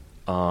 but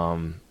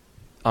I'm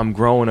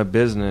growing a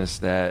business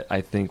that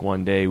I think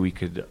one day we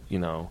could,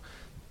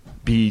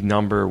 be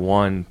number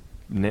one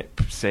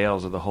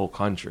sales of the whole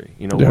country.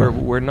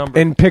 We're number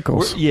in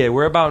pickles.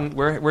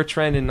 We're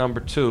trending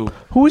number 2.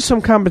 Who is some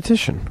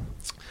competition?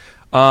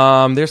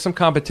 There's some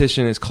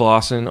competition. It's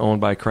Clausen, owned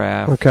by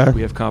Kraft. Okay.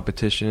 We have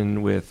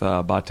competition with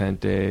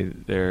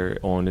Batente. They're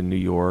owned in New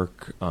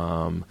York.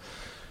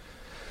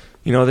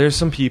 There's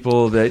some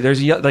people that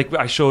like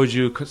I showed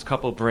you a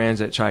couple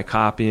brands that try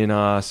copying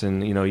us,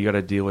 and you got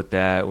to deal with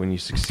that when you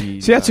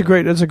succeed. See, that's a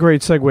great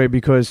segue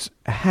because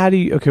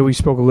we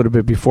spoke a little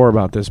bit before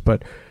about this,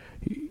 but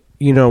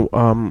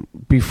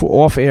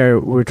before off air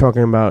we were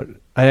talking about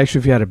if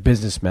you had a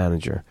business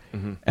manager,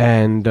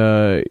 and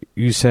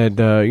you said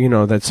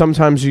that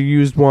sometimes you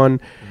used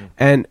one,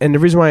 and the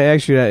reason why I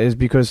asked you that is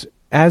because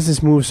as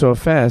this moves so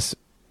fast,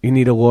 you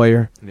need a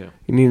lawyer, you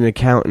need an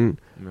accountant,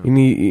 you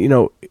need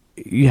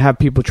you have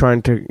people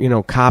trying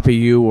to copy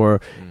you or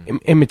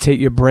imitate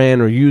your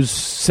brand or use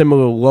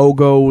similar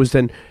logos.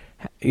 And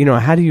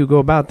how do you go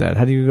about that?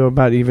 How do you go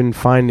about even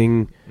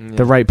finding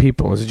the right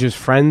people? Is it just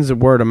friends or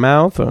word of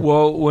mouth? Or?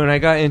 Well, when I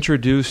got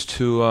introduced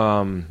to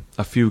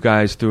a few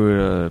guys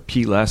through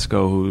Pete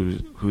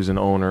Lesko, who's an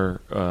owner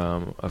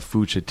of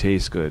Food Should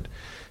Taste Good.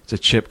 It's a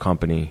chip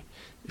company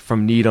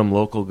from Needham,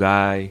 local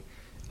guy.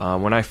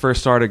 When I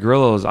first started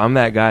Grillo's, I'm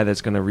that guy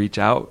that's going to reach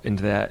out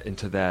into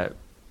that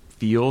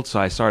field. So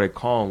I started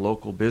calling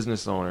local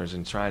business owners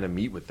and trying to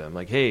meet with them.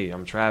 Like, hey,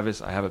 I'm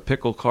Travis. I have a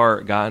pickle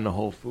cart. Got into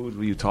Whole Foods.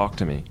 Will you talk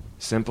to me?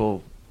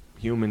 Simple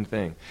human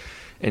thing.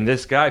 And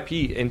this guy,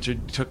 Pete,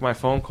 took my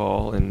phone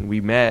call, and we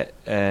met,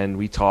 and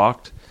we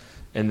talked.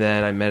 And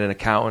then I met an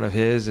accountant of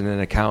his, and an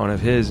accountant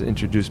of his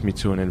introduced me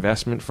to an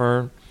investment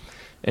firm.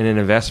 And an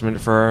investment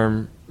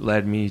firm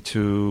led me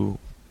to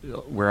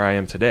where I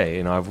am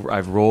today.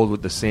 I've rolled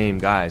with the same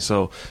guy.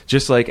 So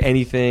just like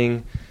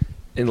anything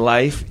in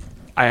life,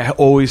 I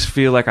always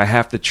feel like I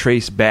have to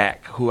trace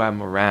back who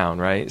I'm around,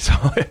 right? So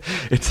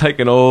it's like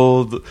an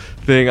old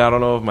thing. I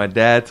don't know if my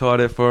dad taught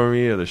it for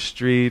me or the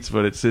streets,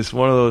 but it's just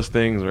one of those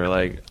things where,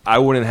 like, I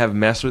wouldn't have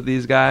messed with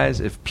these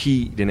guys if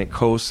Pete didn't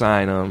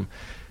co-sign them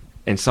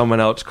and someone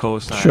else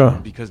co-signed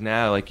them. Because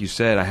now, like you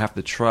said, I have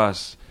to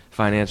trust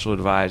financial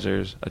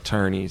advisors,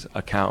 attorneys,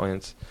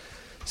 accountants,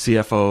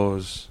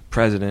 CFOs,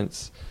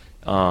 presidents.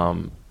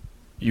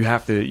 You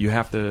have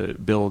to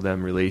build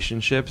them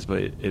relationships,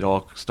 but it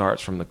all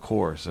starts from the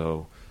core.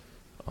 So,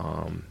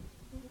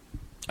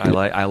 I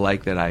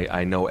like that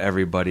I know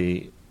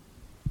everybody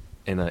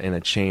in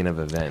a chain of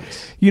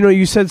events.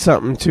 You said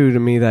something too to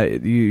me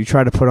that you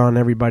try to put on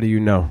everybody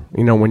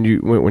when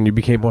you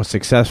became more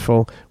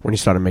successful, when you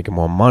started making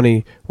more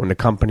money, when the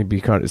company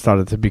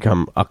started to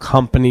become a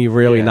company,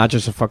 really, not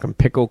just a fucking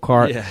pickle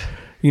cart. Yeah.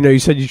 You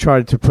said you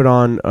tried to put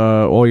on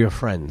all your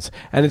friends,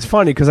 and it's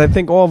funny because I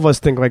think all of us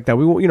think like that.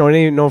 We, it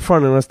ain't no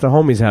fun unless the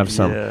homies have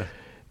some. Yeah.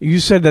 You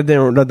said that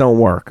that don't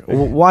work.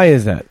 Why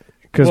is that?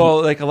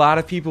 Well, like, a lot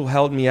of people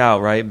helped me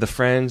out, right? The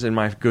friends and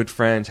my good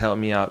friends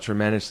helped me out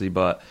tremendously.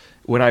 But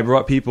when I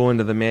brought people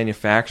into the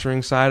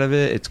manufacturing side of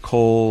it, it's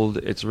cold,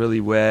 it's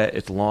really wet,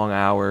 it's long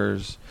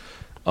hours.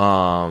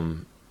 The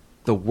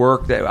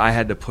work that I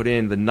had to put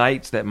in, the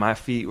nights that my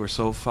feet were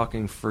so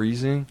fucking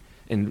freezing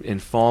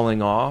and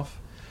falling off.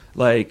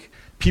 Like,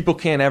 people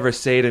can't ever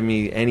say to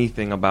me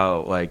anything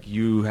about, like,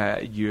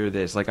 you're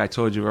this. Like I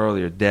told you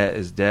earlier, debt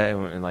is debt,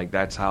 and like,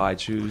 that's how I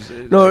choose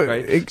it. No,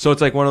 right? So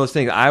it's like one of those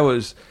things.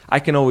 I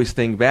can always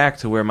think back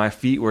to where my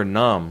feet were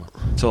numb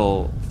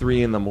till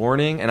 3 a.m,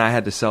 and I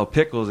had to sell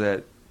pickles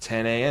at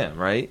 10 a.m,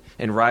 right?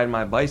 And ride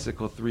my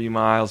bicycle 3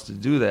 miles to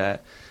do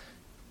that.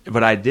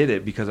 But I did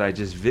it because I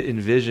just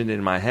envisioned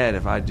in my head,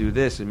 if I do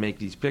this and make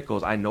these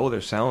pickles, I know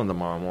they're selling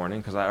tomorrow morning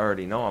because I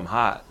already know I'm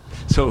hot.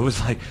 So it was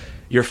like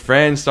your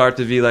friends start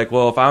to be like,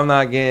 well, if I'm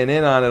not getting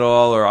in on it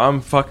all, or I'm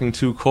fucking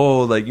too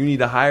cold, like you need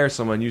to hire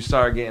someone. You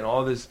start getting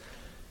all this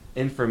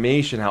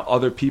information how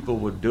other people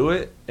would do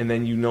it, and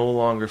then you no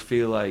longer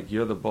feel like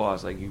you're the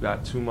boss. Like you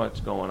got too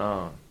much going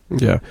on.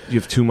 Yeah, you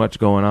have too much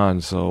going on.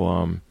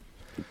 So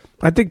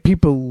I think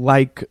people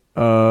like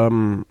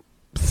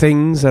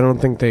things. I don't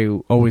think they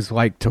always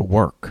like to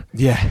work.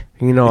 Yeah,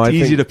 it's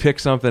easy to pick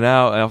something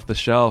out off the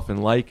shelf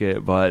and like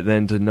it, but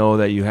then to know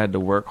that you had to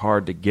work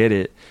hard to get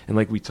it, and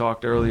like we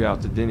talked earlier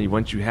out to dinner,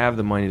 once you have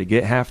the money to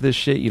get half this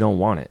shit, you don't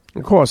want it.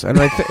 Of course, and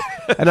I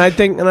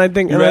think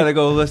you'd rather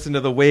go listen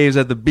to the waves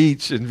at the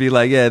beach and be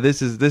like, yeah,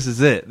 this is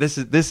it. This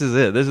is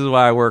it. This is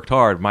why I worked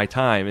hard. My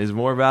time is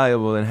more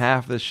valuable than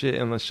half the shit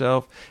on the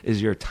shelf.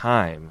 Is your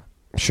time?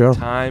 Sure,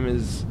 time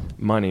is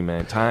money,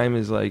 man. Time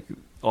is like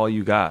all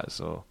you got.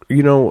 So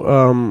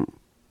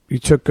you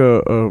took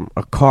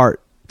a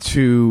cart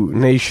to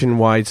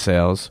nationwide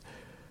sales.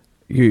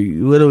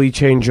 You literally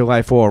changed your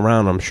life all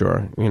around, I'm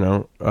sure,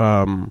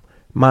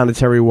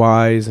 monetary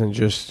wise and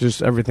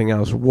just everything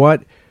else.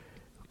 What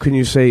can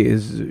you say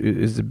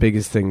is the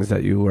biggest things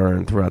that you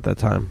learned throughout that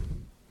time?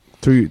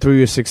 Through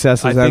your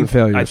successes and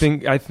failures.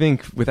 I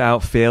think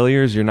without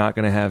failures, you're not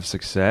going to have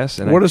success.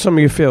 And what are some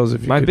of your fails?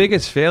 My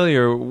biggest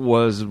failure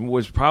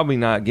was probably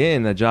not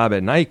getting a job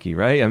at Nike,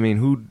 right? I mean,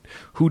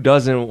 who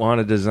doesn't want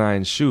to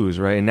design shoes,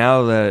 right? And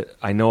now that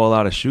I know a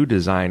lot of shoe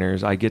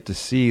designers, I get to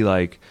see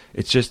like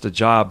it's just a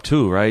job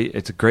too, right?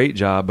 It's a great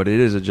job, but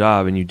it is a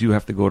job, and you do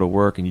have to go to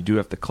work and you do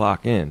have to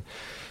clock in.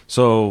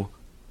 So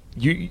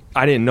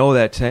I didn't know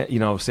that,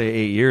 say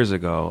 8 years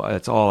ago.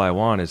 That's all I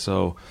wanted.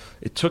 So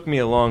it took me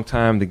a long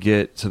time to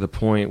get to the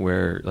point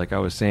where, like I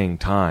was saying,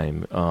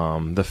 time.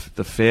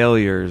 The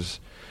failures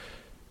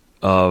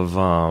of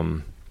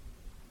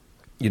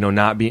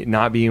not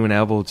being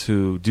able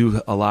to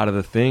do a lot of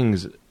the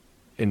things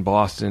in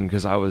Boston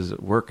because I was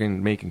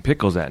making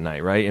pickles at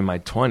night, right? In my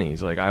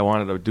 20s, like I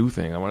wanted to do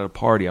things. I wanted to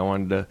party. I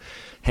wanted to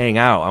hang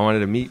out. I wanted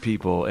to meet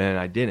people, and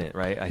I didn't,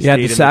 right? I had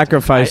to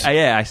sacrifice.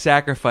 I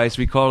sacrificed.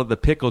 We called it the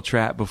pickle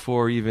trap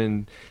before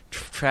even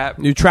trap.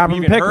 You trap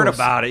even pickles. Heard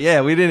about it.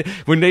 Yeah, we didn't.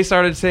 When they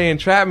started saying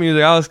trap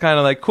music, I was kind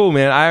of like, cool,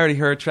 man. I already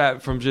heard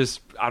trap from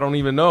I don't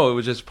even know. It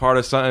was just part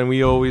of something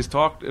we always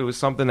talked. It was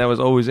something that was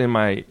always in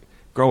my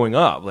growing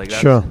up. Like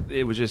sure.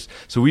 It was just,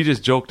 so we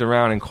just joked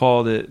around and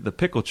called it the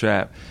pickle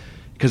trap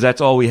because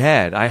that's all we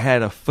had. I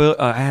had a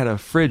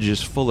fridge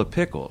just full of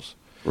pickles.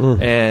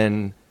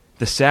 And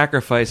the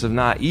sacrifice of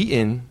not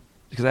eating,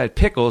 because I had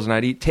pickles and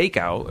I'd eat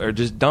takeout or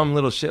just dumb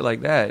little shit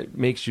like that,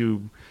 makes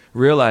you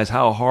realize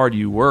how hard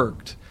you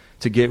worked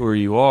to get where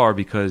you are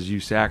because you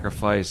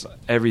sacrifice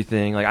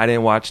everything. Like I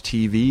didn't watch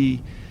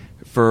TV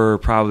for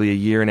probably a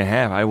year and a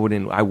half. I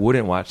wouldn't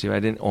watch TV. I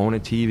didn't own a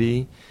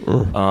TV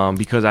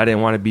because I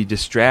didn't want to be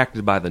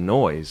distracted by the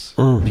noise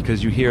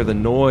because you hear the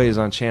noise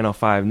on Channel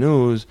 5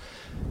 News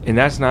and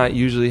that's not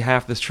usually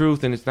half the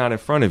truth and it's not in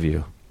front of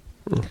you.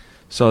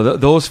 So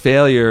those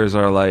failures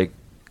are like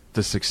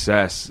the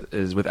success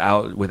is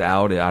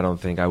without it. I don't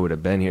think I would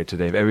have been here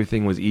today. If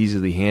everything was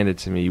easily handed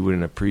to me, you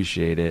wouldn't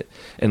appreciate it.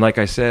 And like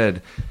I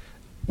said,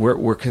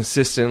 we're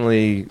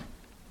consistently,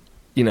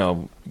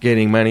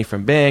 getting money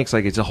from banks.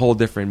 Like it's a whole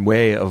different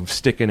way of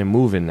sticking and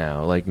moving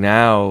now. Like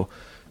now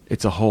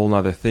it's a whole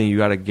nother thing. You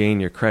got to gain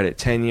your credit.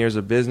 10 years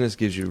of business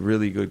gives you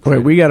really good credit.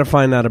 Wait, we got to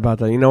find out about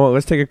that. You know what?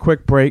 Let's take a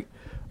quick break.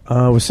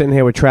 We're sitting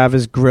here with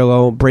Travis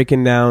Grillo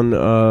breaking down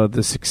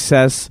the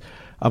success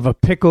of a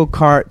pickle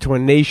cart to a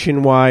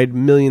nationwide $1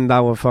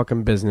 million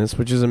fucking business,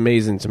 which is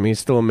amazing to me. It's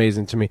still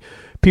amazing to me.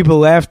 People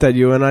laughed at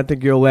you, and I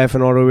think you're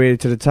laughing all the way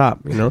to the top,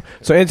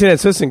 So,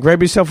 Internet, listen,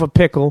 grab yourself a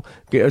pickle.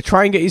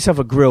 Try and get yourself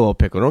a Grillo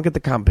pickle. Don't get the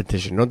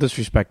competition. Don't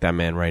disrespect that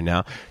man right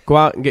now. Go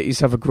out and get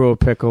yourself a Grillo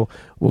pickle.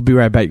 We'll be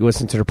right back. You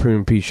listen to the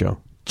Premium Pete Show.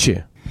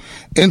 Cheer.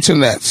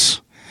 Internets.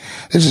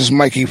 This is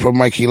Mikey from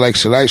Mikey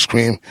Likes It Ice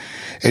Cream,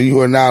 and you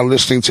are now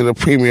listening to the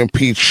Premium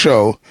Pete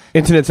Show.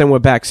 Internets, and we're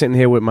back sitting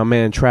here with my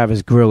man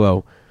Travis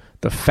Grillo,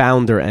 the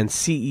founder and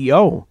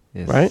CEO,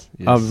 right,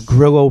 of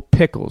Grillo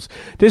Pickles.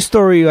 This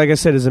story, like I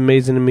said, is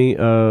amazing to me.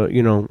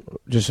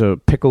 Just a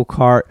pickle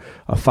cart,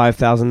 a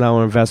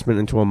 $5,000 investment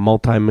into a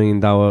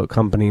multi-million-dollar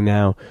company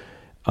now.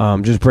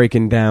 Just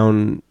breaking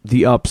down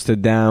the ups, the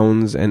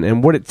downs,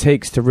 and what it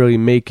takes to really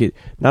make it,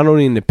 not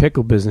only in the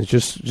pickle business,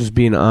 just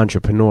being an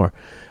entrepreneur.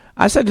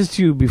 I said this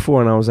to you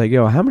before, and I was like,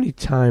 yo, how many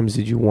times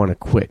did you want to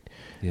quit?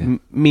 Yeah.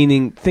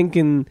 Meaning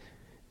thinking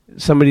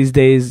some of these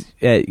days,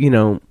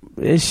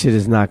 this shit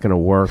is not going to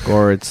work,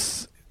 or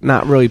it's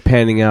not really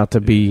panning out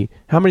to be.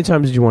 How many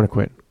times did you want to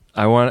quit?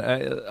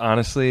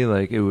 Honestly,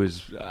 like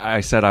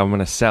I said I'm going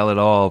to sell it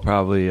all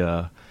probably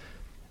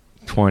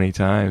 20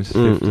 times.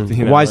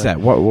 50, Why is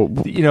that?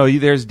 What?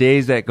 There's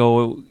days that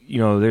go,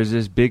 there's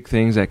just big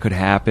things that could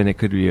happen. It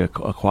could be a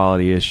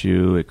quality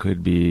issue. It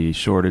could be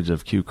shortage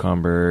of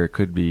cucumber. It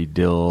could be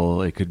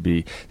dill. It could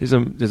be, there's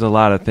a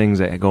lot of things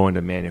that go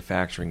into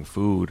manufacturing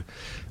food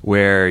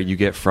where you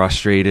get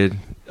frustrated.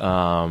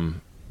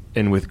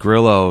 And with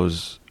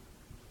Grillo's,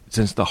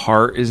 since the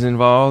heart is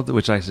involved,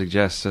 which I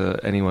suggest to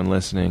anyone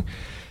listening,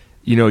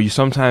 you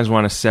sometimes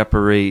want to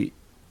separate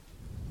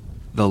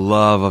the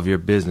love of your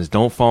business.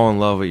 Don't fall in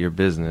love with your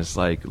business.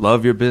 Like,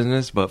 love your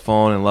business, but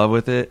falling in love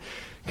with it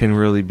can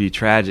really be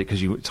tragic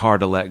because it's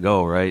hard to let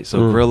go, right?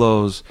 So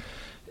Grillo's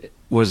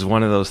was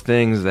one of those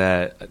things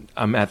that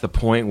I'm at the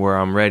point where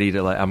I'm ready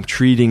to, I'm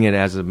treating it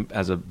as a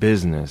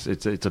business.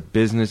 It's a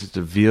business. It's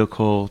a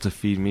vehicle to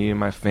feed me and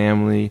my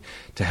family,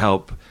 to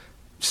help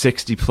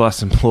 60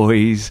 plus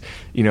employees,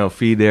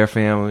 feed their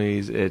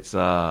families. It's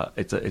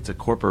a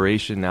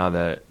corporation now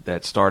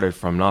that started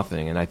from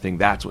nothing, and I think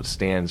that's what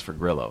stands for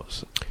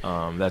Grillo's.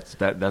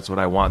 That's what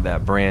I want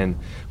that brand,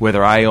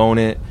 whether I own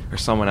it or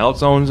someone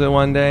else owns it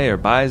one day or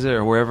buys it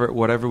or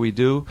whatever we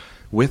do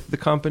with the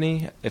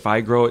company. If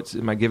I grow it,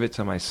 I give it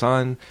to my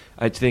son.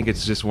 I think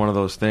it's just one of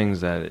those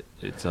things that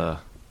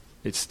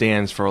it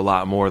stands for a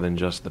lot more than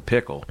just the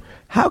pickle.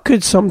 How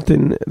could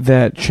something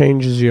that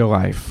changes your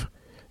life,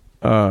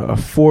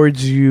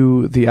 affords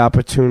you the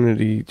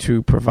opportunity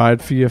to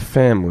provide for your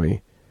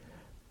family,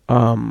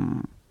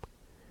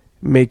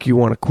 make you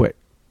want to quit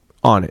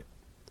on it?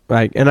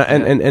 Like,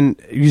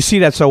 and you see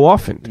that so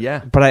often.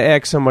 Yeah. But I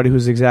ask somebody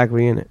who's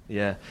exactly in it.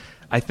 Yeah.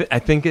 I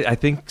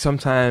think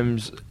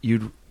sometimes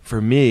for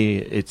me,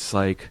 it's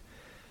like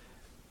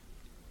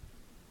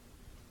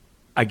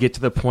I get to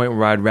the point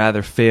where I'd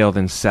rather fail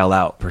than sell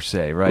out, per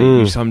se,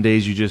 right? Some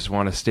days you just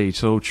want to stay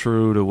so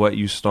true to what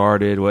you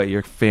started, what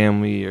your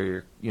family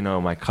or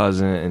my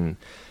cousin and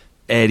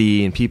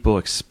Eddie and people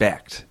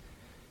expect.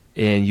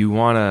 And you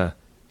want to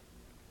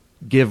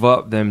give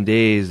up them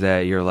days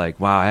that you're like,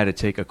 wow, I had to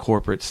take a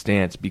corporate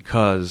stance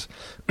because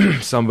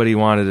somebody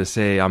wanted to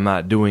say I'm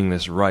not doing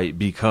this right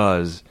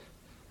because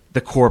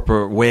the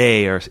corporate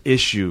way or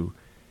issue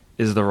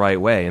is the right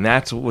way. And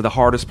that's what the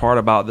hardest part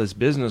about this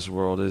business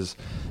world is.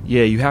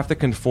 Yeah, you have to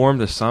conform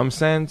to some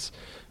sense,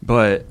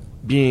 but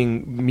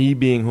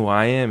being who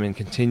I am and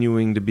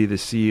continuing to be the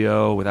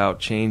CEO without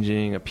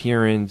changing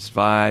appearance,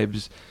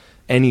 vibes,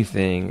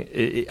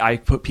 anything, I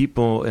put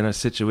people in a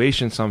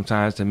situation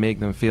sometimes to make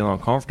them feel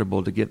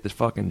uncomfortable to get this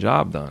fucking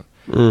job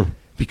done.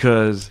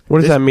 Because what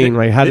does that mean?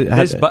 Like,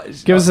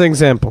 give us an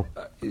example.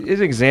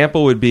 His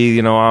example would be,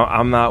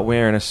 I'm not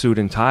wearing a suit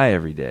and tie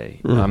every day.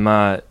 I'm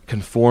not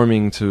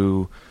conforming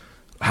to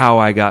how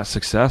I got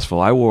successful.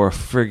 I wore a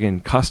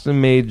friggin'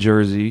 custom-made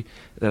jersey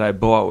that I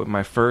bought with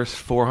my first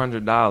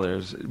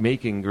 $400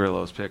 making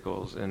Grillo's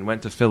pickles, and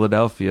went to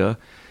Philadelphia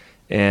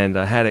and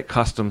had it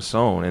custom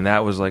sewn, and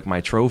that was like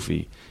my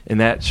trophy. And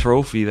that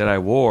trophy that I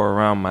wore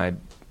around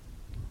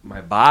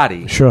my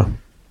body, sure,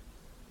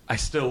 I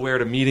still wear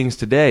to meetings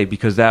today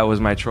because that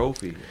was my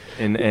trophy,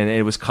 and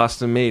it was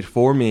custom made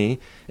for me,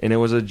 and it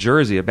was a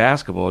jersey, a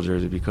basketball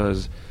jersey,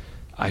 because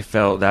I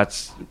felt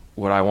that's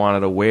what I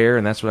wanted to wear,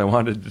 and that's what I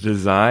wanted to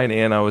design.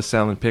 And I was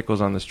selling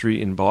pickles on the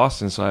street in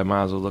Boston, so I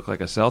might as well look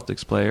like a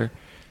Celtics player.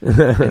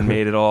 And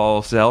made it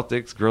all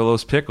Celtics,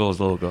 Grillo's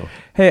Pickles logo.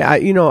 Hey,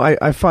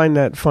 I find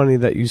that funny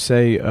that you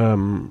say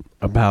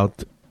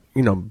about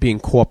being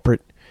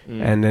corporate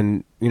and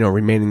then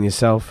remaining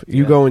yourself.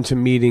 You go into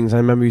meetings. I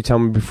remember you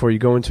telling me before. You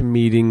go into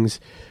meetings.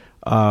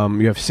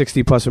 You have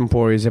 60 plus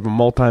employees. You have a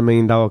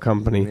multi-million-dollar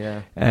company,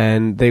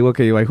 and they look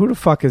at you like, "Who the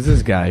fuck is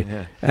this guy?"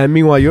 Yeah. And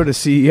meanwhile, you're the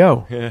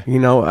CEO. Yeah.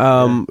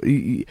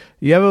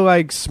 You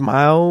ever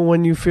smile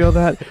when you feel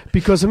that?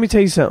 Because let me tell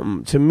you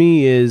something. To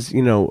me, is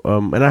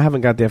and I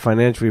haven't got there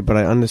financially, but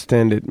I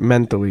understand it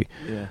mentally.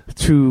 Yeah.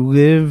 To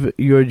live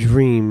your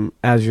dream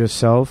as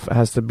yourself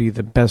has to be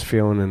the best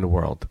feeling in the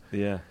world.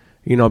 Yeah.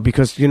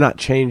 Because you're not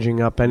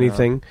changing up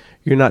anything. No.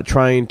 You're not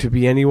trying to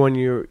be anyone.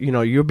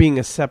 You're being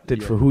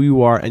accepted for who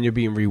you are, and you're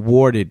being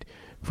rewarded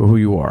for who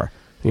you are.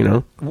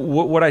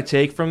 What I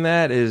take from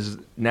that is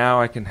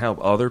now I can help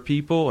other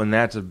people, and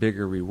that's a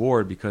bigger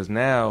reward because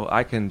now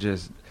I can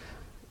just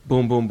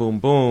boom, boom, boom,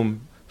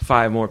 boom,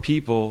 5 more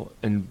people,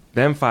 and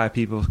them 5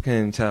 people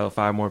can tell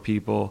 5 more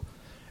people,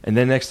 and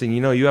then next thing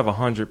you know, you have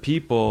 100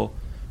 people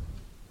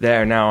that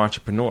are now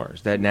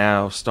entrepreneurs, that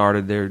now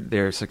started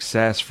their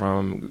success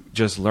from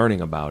just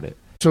learning about it.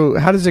 So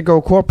how does it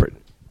go corporate?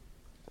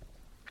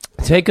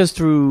 Take us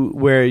through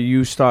where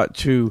you start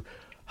to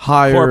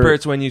hire.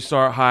 Corporates, when you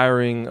start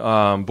hiring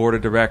board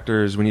of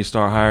directors, when you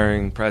start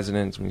hiring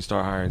presidents, when you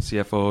start hiring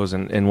CFOs.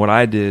 And what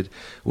I did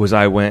was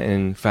I went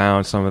and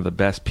found some of the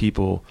best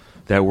people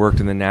that worked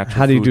in the natural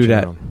How do you do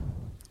channel.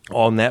 that?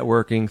 All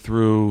networking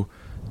through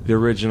the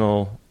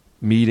original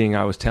meeting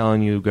I was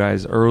telling you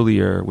guys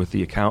earlier with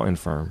the accounting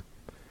firm.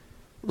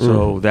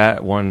 So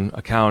that one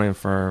accounting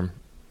firm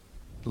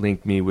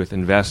linked me with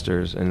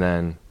investors, and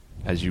then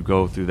as you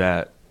go through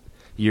that,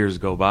 years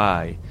go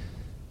by,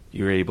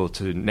 you're able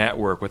to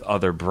network with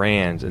other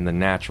brands in the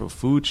natural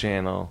food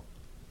channel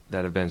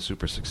that have been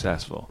super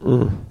successful.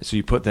 So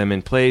you put them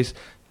in place.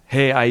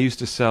 Hey, I used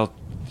to sell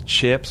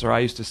chips, or I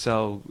used to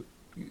sell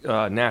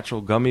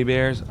natural gummy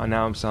bears, and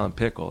now I'm selling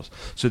pickles.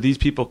 So these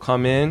people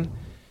come in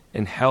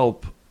and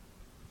help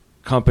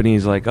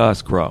companies like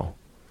us grow.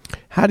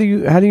 How do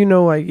you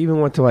know, like,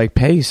 even what to, like,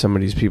 pay some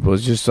of these people?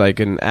 It's just like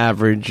an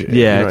average.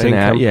 Yeah, it's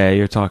income?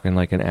 you're talking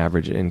like an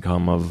average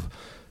income of,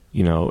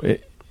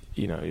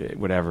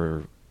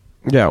 whatever.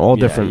 Yeah, all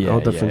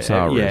different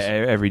salaries. Yeah,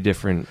 every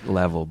different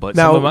level. But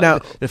now,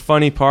 the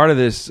funny part of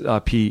this,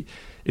 Pete,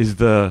 is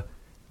the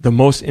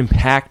most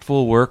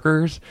impactful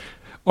workers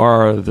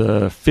are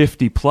the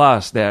 50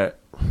 plus that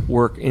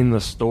work in the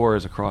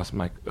stores across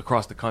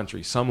the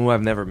country. Some who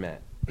I've never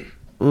met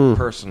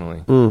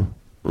personally.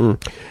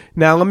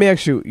 Now, let me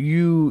ask you.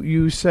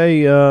 You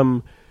say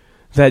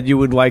that you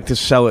would like to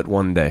sell it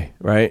one day,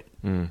 right?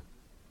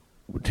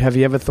 Have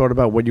you ever thought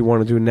about what you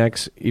want to do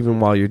next, even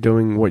while you're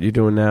doing what you're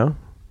doing now?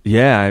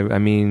 Yeah, I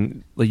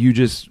mean, like, you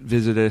just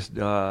visited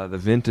the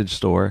vintage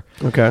store.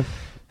 Okay.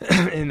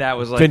 And that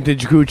was like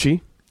vintage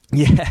Gucci.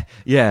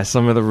 Yeah,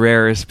 some of the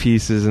rarest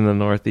pieces in the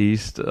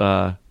Northeast.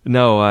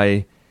 No,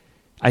 I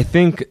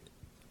think,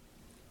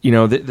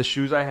 the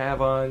shoes I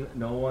have on,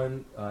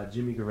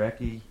 Jimmy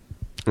Garecki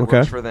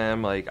works for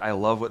them. Like, I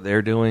love what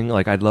they're doing.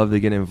 Like, I'd love to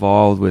get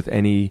involved with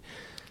any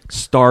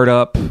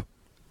startup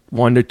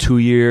 1 to 2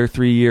 year,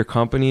 3 year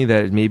company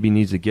that maybe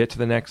needs to get to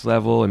the next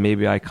level, and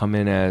maybe I come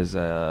in as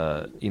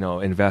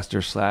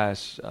investor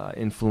 /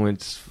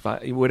 influence,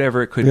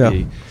 whatever it could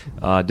be,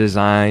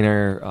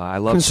 designer. I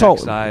love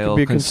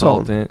textile,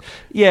 consultant.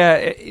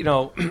 Yeah,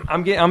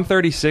 I'm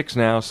 36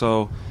 now,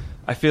 so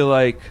I feel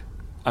like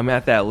I'm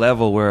at that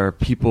level where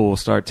people will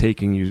start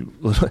taking you.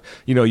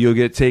 You'll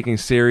get taken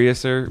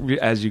seriouser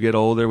as you get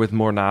older with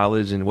more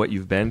knowledge and what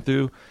you've been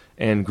through.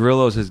 And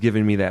Grillo's has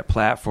given me that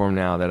platform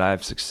now that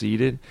I've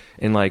succeeded.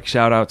 And, like,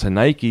 shout out to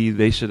Nike.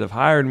 They should have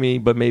hired me,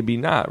 but maybe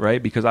not,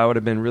 right? Because I would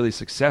have been really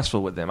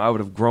successful with them. I would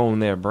have grown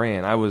their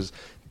brand. I was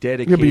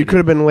dedicated. Yeah, but you could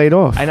have been laid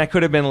off. And I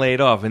could have been laid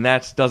off. And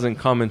that doesn't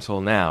come until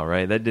now,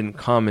 right? That didn't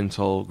come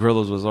until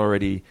Grillo's was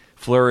already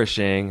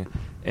flourishing.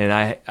 And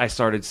I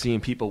started seeing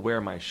people wear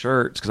my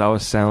shirts because I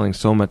was selling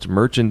so much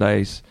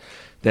merchandise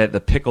that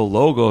the Pickle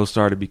logo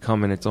started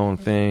becoming its own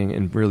thing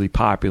and really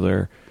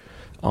popular.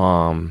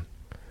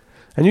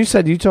 And you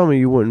told me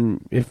you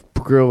wouldn't, if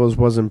Grillo's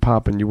wasn't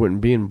popping, you wouldn't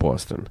be in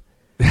Boston.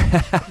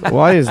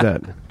 Why is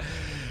that?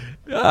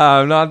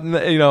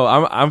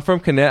 I'm from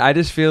Connecticut. I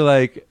just feel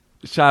like,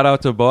 shout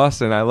out to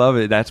Boston. I love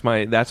it. That's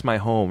my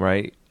home,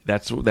 right?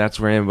 That's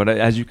where I am. But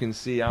as you can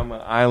see, I'm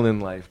an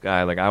island life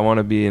guy. Like, I want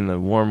to be in the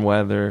warm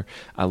weather.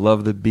 I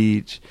love the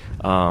beach.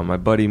 My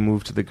buddy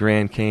moved to the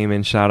Grand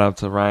Cayman. Shout out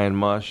to Ryan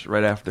Mush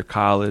right after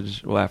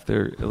college. Well,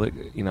 after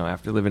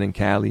living in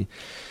Cali,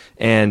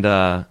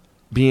 and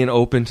being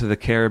open to the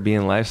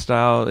Caribbean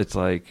lifestyle. It's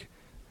like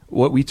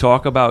what we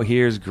talk about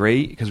here is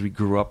great because we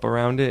grew up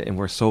around it, and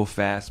we're so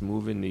fast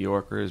moving New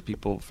Yorkers,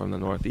 people from the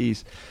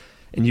Northeast.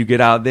 And you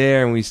get out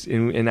there,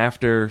 and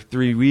after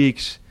 3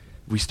 weeks,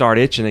 we start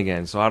itching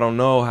again. So I don't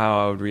know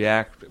how I would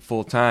react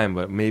full time,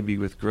 but maybe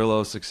with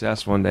Grillo's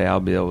success one day, I'll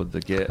be able to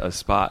get a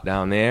spot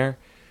down there.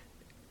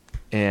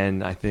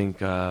 And I think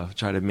try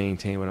to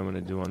maintain what I'm going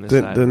to do on this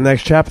side. The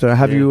next chapter,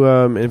 have you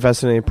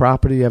invested in any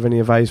property? You have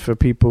any advice for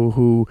people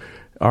who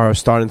are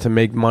starting to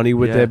make money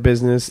with their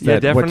business?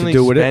 Definitely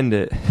what to do spend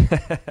with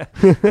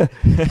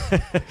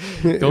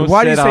it. Don't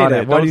Why do you sit say on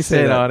that? it. Why do Don't you say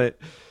sit that? on it.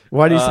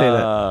 Why do you say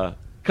that?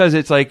 Because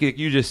it's like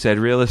you just said,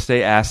 real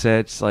estate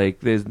assets.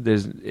 Like there's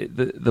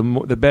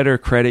the better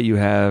credit you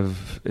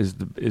have is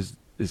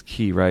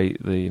key, right?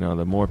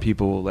 The more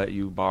people will let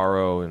you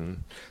borrow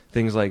and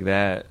things like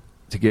that.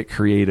 To get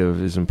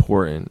creative is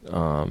important.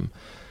 And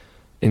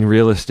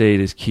real estate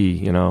is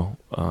key.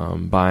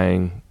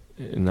 Buying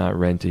and not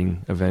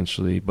renting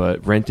eventually,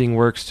 but renting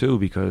works too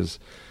because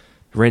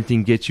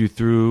renting gets you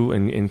through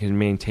and can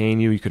maintain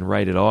you. You can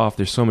write it off.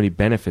 There's so many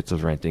benefits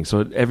of renting.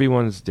 So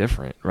everyone's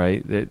different,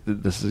 right?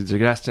 The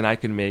suggestion I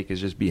can make is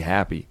just be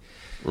happy,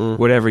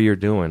 whatever you're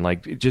doing.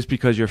 Like just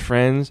because your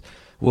friends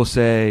will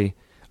say,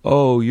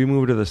 "Oh, you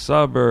moved to the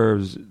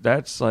suburbs,"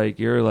 that's like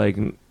you're like,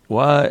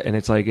 what? And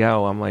it's like,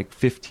 I'm like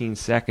 15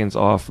 seconds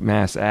off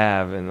Mass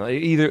Ave, and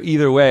like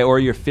either way, or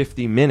you're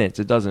 50 minutes.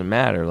 It doesn't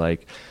matter.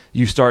 Like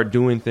you start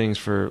doing things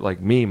for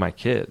like me, my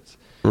kids.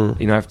 I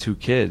have 2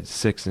 kids,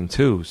 6 and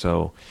 2.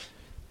 So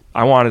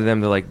I wanted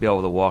them to like be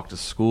able to walk to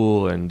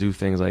school and do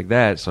things like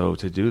that. So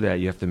to do that,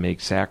 you have to make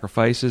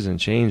sacrifices and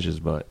changes.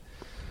 But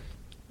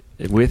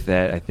with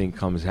that, I think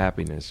comes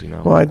happiness.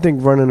 Well, I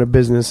think running a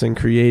business and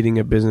creating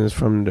a business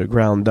from the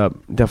ground up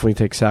definitely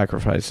takes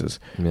sacrifices.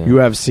 Yeah. You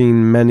have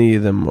seen many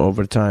of them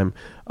over time.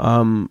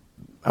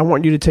 I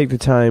want you to take the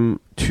time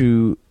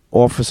to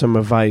offer some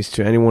advice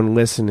to anyone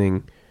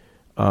listening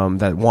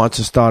that wants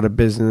to start a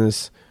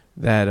business,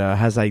 that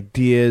has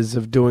ideas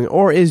of doing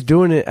or is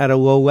doing it at a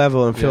low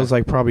level and feels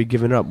like probably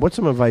giving up. What's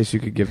some advice you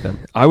could give them?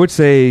 I would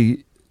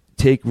say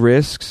take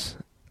risks.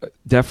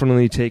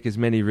 Definitely take as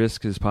many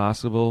risks as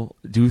possible.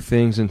 Do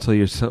things until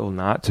you're told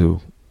not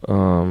to.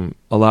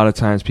 A lot of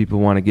times people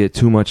want to get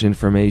too much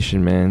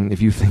information, man.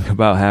 If you think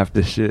about half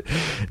the shit,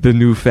 the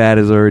new fad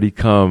has already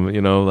come.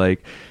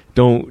 Like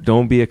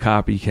don't be a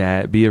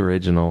copycat. Be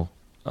original,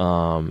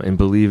 and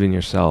believe in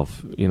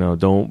yourself.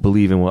 Don't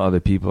believe in what other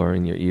people are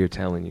in your ear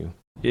telling you.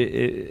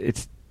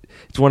 It's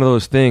it's one of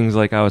those things,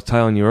 like I was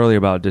telling you earlier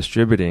about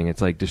distributing.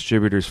 It's like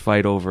distributors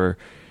fight over,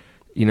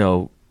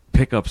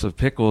 pickups of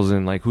pickles,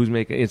 and like who's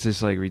making. It's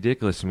just like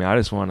ridiculous to me. I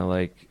just want to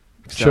like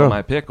sell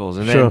my pickles,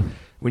 and then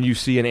when you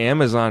see an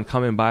Amazon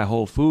come and buy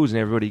Whole Foods and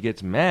everybody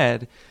gets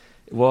mad.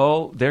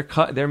 Well,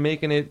 they're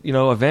making it,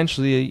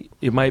 eventually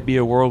it might be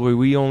a world where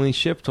we only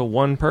ship to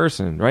one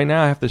person. Right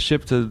now I have to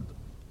ship to,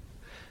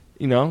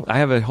 I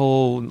have a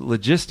whole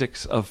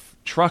logistics of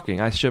trucking.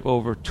 I ship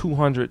over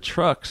 200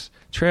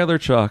 trailer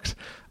trucks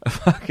a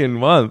fucking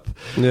month.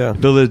 Yeah.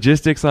 The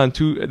logistics on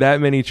that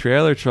many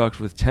trailer trucks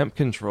with temp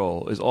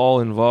control is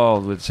all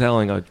involved with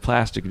selling a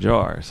plastic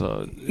jar.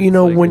 So,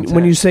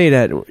 when you say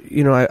that,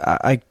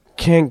 I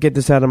can't get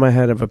this out of my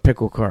head of a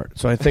pickle cart.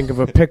 So I think of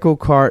a pickle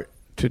cart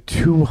to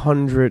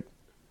 200,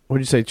 what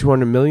did you say,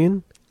 200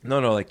 million? No,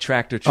 like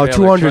tractor trailer.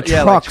 200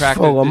 trucks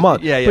full a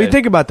month. Yeah. But you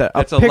think about that.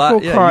 That's a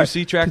lot. Yeah, you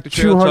see tractor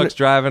trailer trucks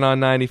driving on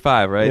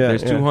 95, right?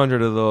 There's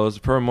 200 of those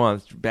per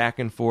month, back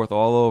and forth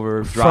all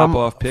over, drop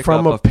off, pick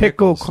from up a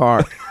pickle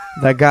cart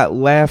that got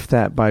laughed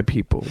at by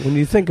people. When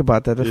you think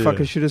about that, the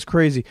fucking shit is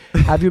crazy.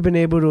 Have you been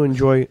able to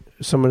enjoy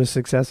some of the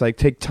success? Like,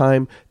 take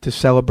time to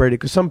celebrate it?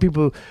 Because some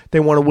people, they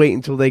want to wait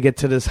until they get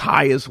to this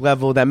highest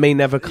level that may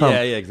never come.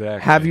 Yeah,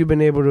 exactly. Have you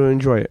been able to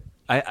enjoy it?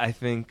 I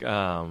think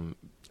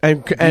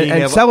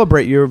and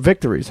celebrate your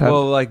victories.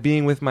 Well, like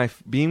being with my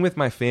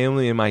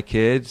family and my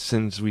kids,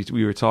 since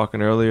we were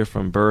talking earlier,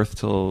 from birth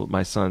till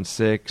my son's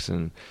 6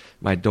 and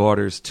my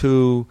daughter's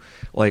 2.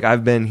 Like,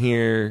 I've been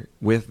here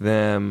with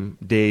them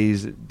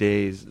days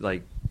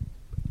like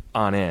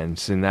on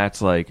ends, and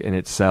that's like in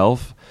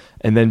itself.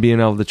 And then being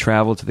able to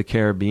travel to the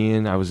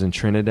Caribbean, I was in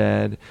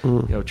Trinidad.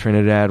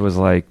 Trinidad was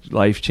like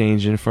life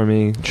changing for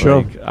me.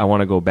 Sure. Like, I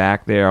want to go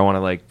back there. I want to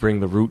like bring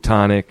the root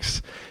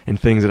tonics and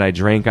things that I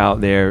drank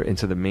out there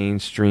into the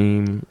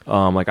mainstream.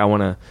 Like, I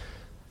want to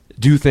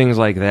do things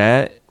like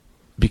that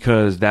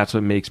because that's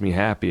what makes me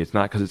happy. It's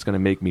not because it's going to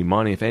make me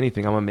money. If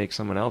anything, I'm going to make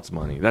someone else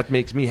money. That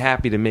makes me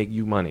happy to make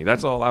you money.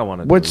 That's all I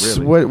want to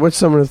do, really. What's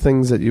some of the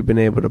things that you've been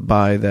able to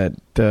buy that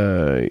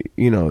that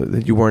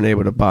you weren't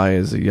able to buy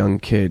as a young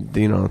kid,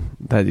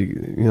 that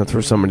you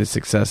through some of the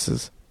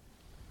successes?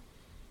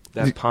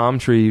 That palm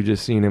tree you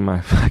just seen in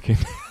my fucking...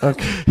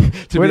 Okay.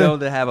 To be able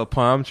to have a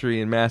palm tree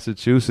in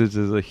Massachusetts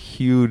is a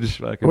huge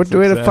fucking success.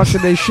 Where the fuck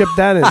did they ship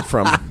that in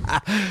from?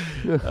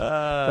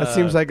 That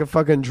seems like a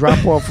fucking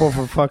drop-off off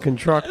a fucking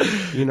truck,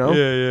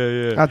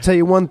 Yeah. I'll tell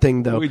you one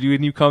thing, though.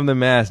 When you come to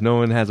Mass, no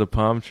one has a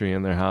palm tree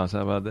in their house.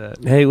 How about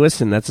that? Hey,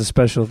 listen, that's a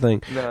special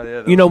thing.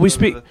 No, yeah,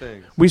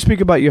 we speak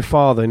about your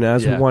father, and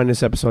as we wind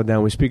this episode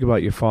down, we speak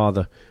about your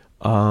father.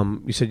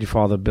 You said your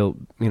father built,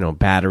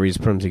 batteries,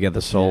 put them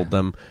together, sold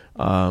them.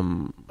 I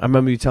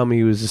remember you telling me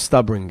he was a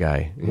stubborn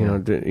guy.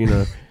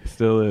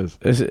 Still is.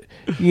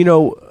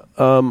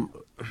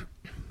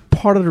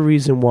 Part of the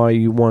reason why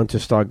you wanted to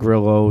start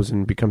Grillo's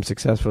and become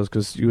successful is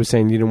because you were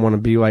saying you didn't want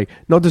to be like,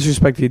 no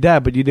disrespect to your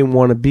dad, but you didn't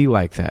want to be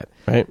like that,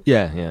 right?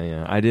 Yeah.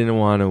 I didn't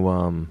want to.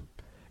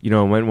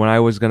 When I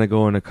was gonna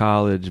go into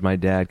college, my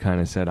dad kind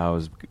of said I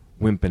was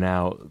wimping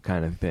out,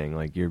 kind of thing.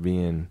 Like, you're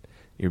being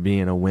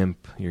a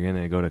wimp. You're going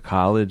to go to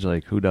college?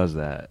 Like, who does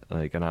that?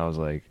 Like, and I was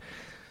like,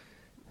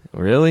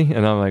 really?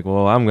 And I'm like,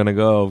 well, I'm going to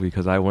go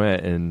because I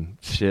went and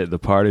shit, the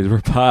parties were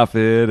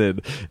popping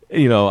and,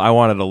 I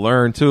wanted to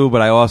learn too.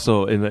 But I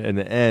also, in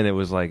the end, it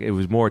was like, it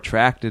was more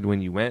attracted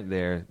when you went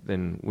there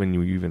than when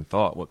you even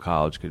thought what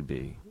college could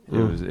be. It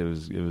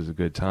was a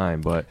good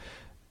time. But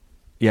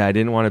yeah, I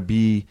didn't want to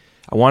be,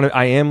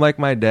 I am like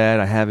my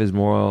dad. I have his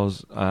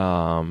morals.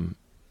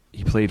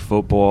 He played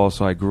football.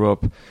 So I grew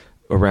up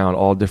around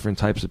all different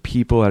types of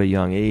people at a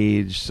young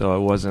age, so I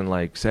wasn't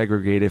like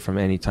segregated from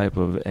any type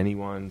of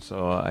anyone.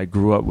 So I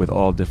grew up with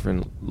all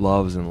different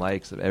loves and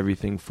likes of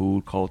everything,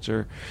 food,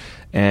 culture,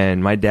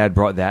 and my dad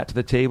brought that to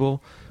the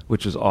table,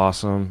 which was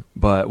awesome.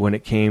 But when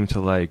it came to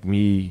like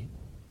me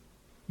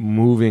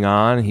moving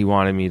on, he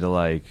wanted me to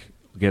like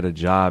get a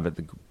job at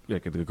the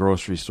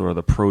grocery store,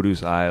 the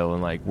produce aisle,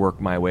 and like work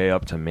my way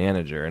up to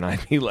manager. And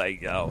I'd be like,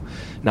 yo,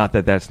 not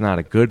that that's not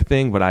a good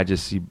thing, but I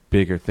just see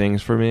bigger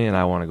things for me and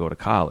I want to go to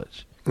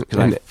college. Because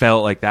I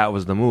felt like that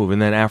was the move.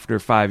 And then after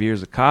 5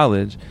 years of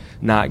college,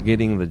 not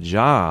getting the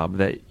job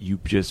that you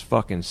just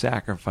fucking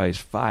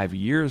sacrificed 5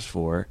 years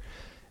for,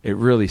 it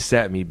really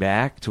set me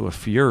back to a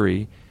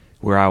fury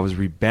where I was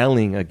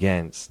rebelling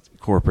against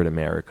corporate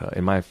America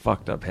in my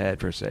fucked up head,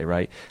 per se,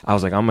 right? I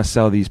was like, I'm going to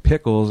sell these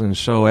pickles and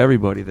show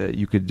everybody that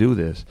you could do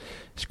this.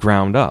 It's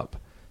ground up.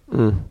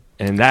 And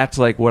that's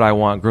like what I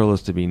want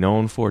Grillo's to be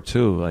known for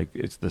too. Like,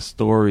 it's the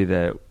story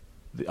that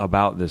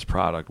about this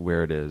product,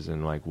 where it is,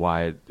 and like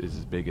why it is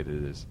as big as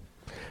it is.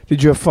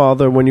 Did your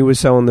father, when you were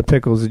selling the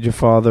pickles, did your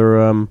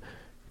father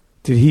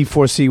did he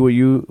foresee what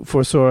you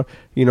foresaw?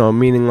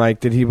 Meaning like,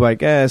 did he be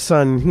like,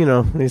 son,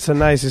 it's so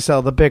nice to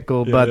sell the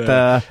pickle,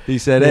 but he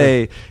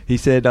said,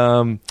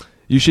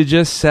 you should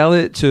just sell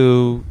it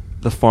to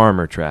the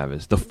farmer,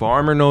 Travis. The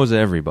farmer knows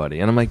everybody.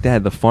 And I'm like,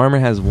 Dad, the farmer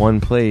has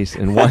one place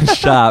and one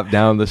shop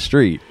down the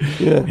street.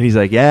 Yeah. And he's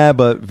like, yeah,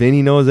 but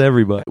Vinny knows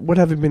everybody. What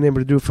have you been able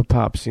to do for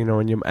Pops, you know,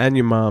 and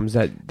your moms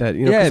that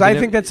you know, because I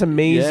think that's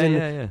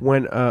amazing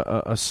when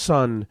a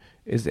son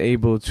is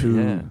able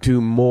to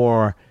do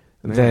more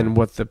than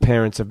what the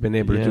parents have been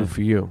able to do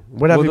for you.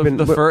 What have you been?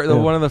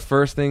 One of the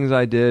first things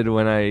I did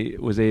when I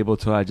was able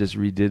to, I just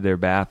redid their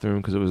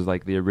bathroom because it was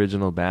like the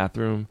original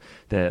bathroom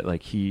that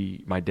like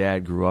my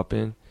dad grew up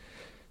in.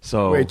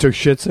 So he took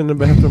shits in the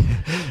bathroom.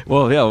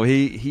 Well, yeah,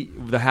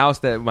 the house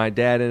that my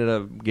dad ended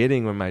up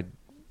getting when my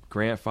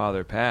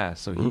grandfather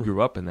passed. So he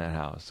grew up in that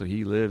house. So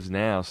he lives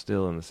now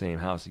still in the same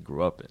house he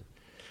grew up in.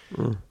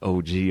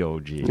 OG.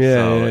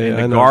 Yeah,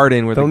 in the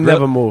garden where they'll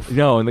never move.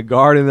 No, in the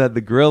garden that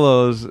the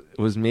Grillos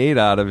was made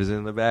out of is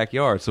in the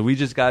backyard. So we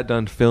just got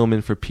done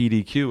filming for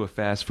PDQ, a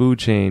fast food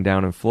chain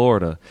down in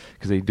Florida,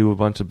 because they do a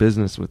bunch of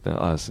business with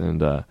us,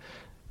 and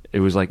it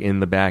was like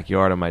in the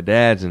backyard of my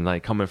dad's, and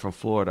like coming from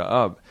Florida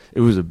up, it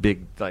was a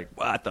big like,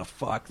 what the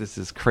fuck? This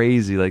is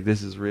crazy. Like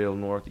this is real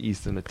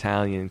Northeastern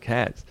Italian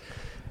cats,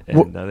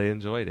 and they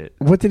enjoyed it.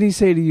 What did he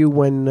say to you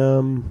when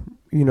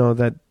you know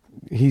that?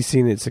 He's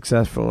seen it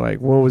successful.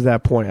 Like, what was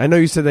that point? I know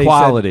you said that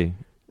quality,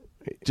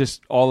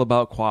 just all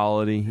about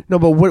quality. No,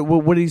 but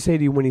what did he say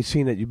to you when he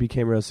seen that you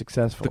became real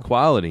successful? The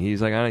quality.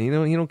 He's like, he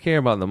don't care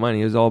about the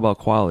money. It's all about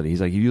quality.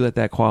 He's like, if you let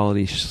that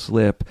quality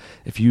slip,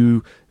 if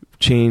you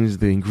change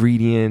the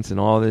ingredients and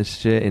all this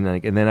shit, and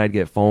then I'd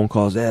get phone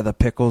calls. Yeah, the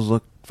pickles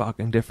look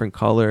fucking different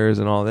colors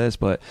and all this,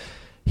 but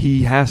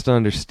he has to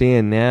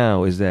understand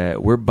now is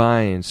that we're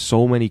buying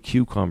so many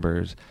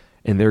cucumbers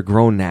and they're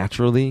grown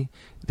naturally.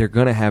 They're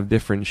going to have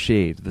different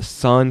shades. The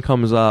sun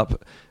comes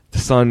up, the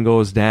sun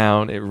goes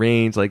down, it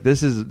rains. Like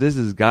this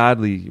is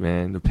godly,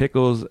 man. The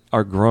pickles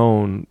are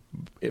grown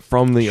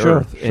from the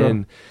earth. Sure.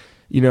 And,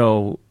 you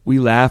know, we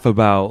laugh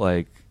about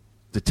like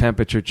the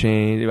temperature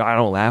change. I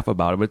don't laugh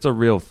about it, but it's a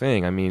real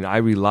thing. I mean, I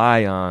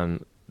rely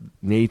on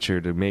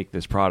nature to make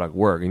this product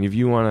work. And if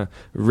you want to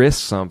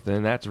risk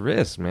something, that's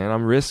risk, man.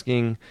 I'm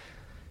risking,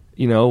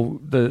 you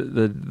know,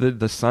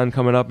 the sun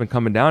coming up and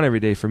coming down every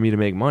day for me to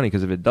make money,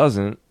 because if it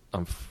doesn't,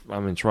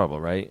 I'm in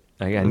trouble, right?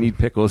 I need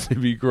pickles to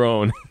be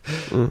grown.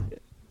 You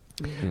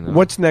know?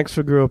 What's next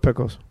for Grillo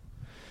Pickles?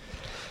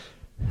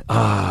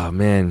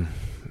 Man,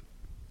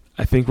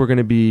 I think we're going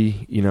to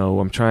be, you know,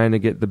 I'm trying to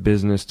get the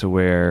business to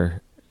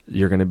where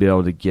you're going to be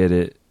able to get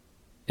it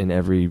in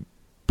every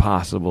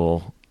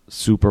possible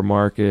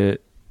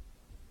supermarket,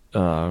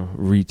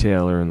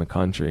 retailer in the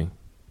country.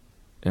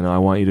 And I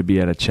want you to be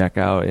at a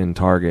checkout in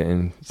Target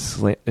and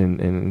slide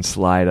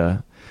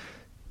a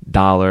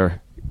 $1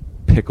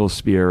 pickle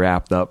spear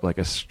wrapped up like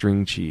a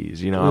string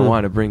cheese. You know, I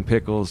want to bring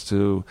pickles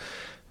to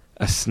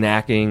a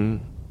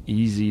snacking,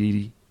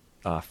 easy,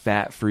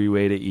 fat-free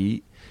way to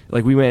eat.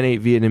 Like we went and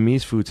ate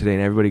Vietnamese food today,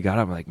 and everybody got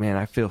up. I'm like, man,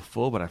 I feel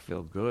full, but I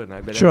feel good. And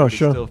I bet everybody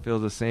still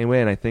feels the same way.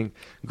 And I think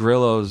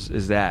Grillo's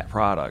is that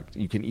product.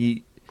 You can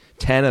eat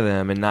 10 of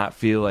them and not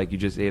feel like you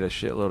just ate a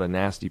shitload of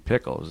nasty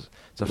pickles.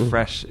 It's a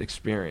fresh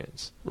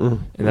experience.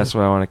 And that's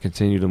why I want to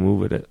continue to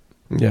move with it.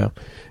 Yeah.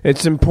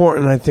 It's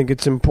important. I think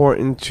it's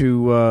important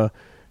to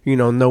you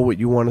know what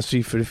you want to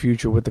see for the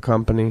future with the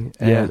company,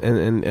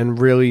 and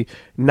really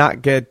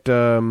not get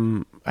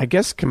I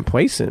guess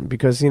complacent,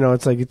 because you know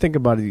it's like you think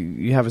about it,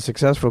 you have a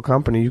successful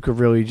company, you could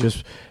really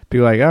just be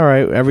like, all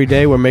right, every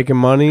day we're making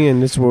money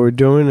and this is what we're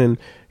doing, and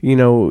you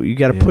know you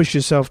got to push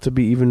yourself to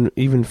be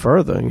even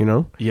further, you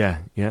know.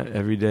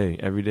 Every day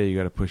you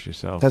got to push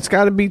yourself. That's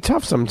got to be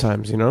tough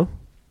sometimes, you know.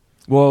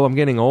 Well, I'm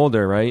getting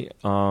older, right?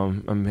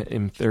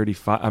 I'm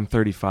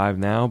 35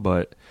 now,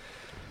 but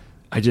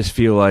I just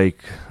feel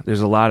like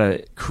there's a lot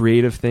of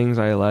creative things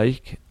I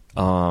like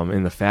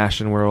in the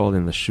fashion world,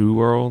 in the shoe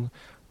world,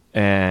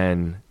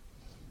 and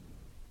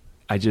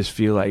I just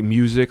feel like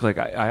music. Like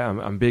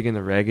I'm big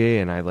into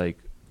reggae, and I like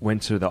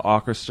went to the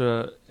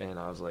orchestra, and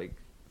I was like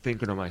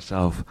thinking to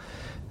myself,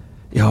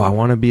 I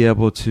want to be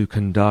able to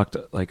conduct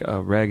like a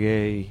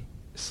reggae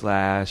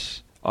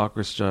 /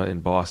 orchestra in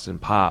Boston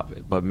pop,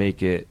 but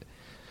make it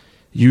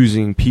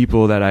using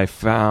people that I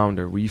found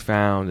or we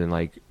found, and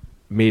like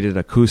made it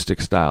acoustic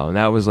style. And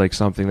that was like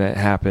something that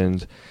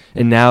happened.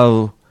 And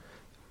now,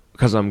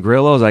 because I'm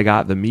Grillo's, I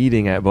got the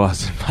meeting at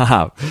Boston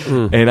Pop,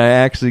 and I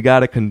actually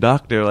got a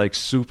conductor like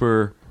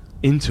super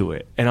into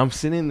it. And I'm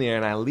sitting there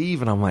and I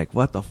leave and I'm like,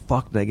 what the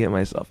fuck did I get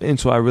myself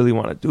into? I really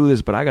want to do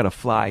this, but I got to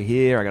fly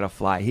here. I got to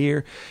fly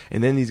here.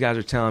 And then these guys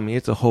are telling me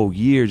it's a whole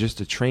year just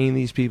to train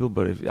these people,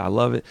 but I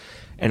love it.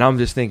 And I'm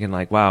just thinking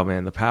like, wow,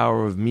 man, the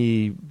power of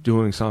me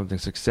doing something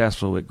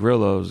successful with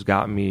Grillo's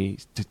got me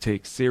to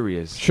take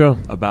serious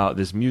about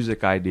this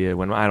music idea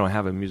when I don't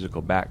have a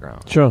musical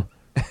background. Sure.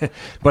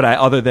 But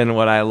other than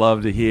what I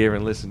love to hear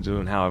and listen to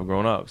and how I've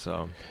grown up.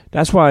 So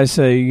that's why I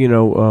say, you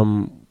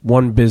know,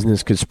 one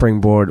business could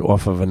springboard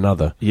off of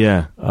another.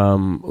 Yeah.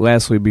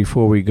 Lastly,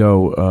 before we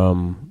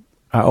go,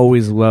 I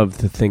always love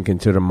to think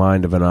into the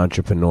mind of an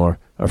entrepreneur,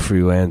 a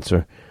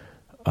freelancer,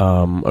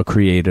 a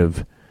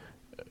creative.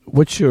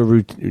 what's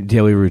your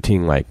daily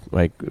routine like?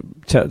 Like,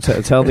 tell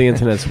the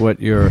internets what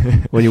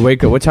when you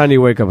wake up. What time do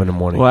you wake up in the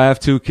morning? Well, I have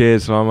 2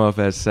 kids, so I'm up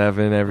at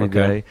 7 every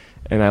day,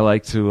 and I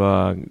like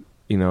to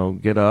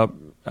get up.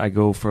 I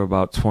go for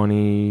about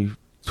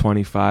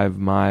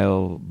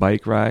 25-mile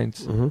bike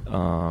rides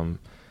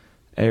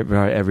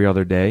every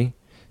other day.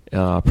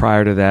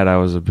 Prior to that, I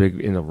was a big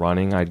into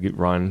running. I'd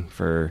run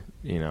for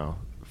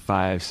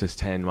 5, 6,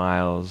 10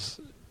 miles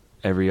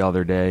every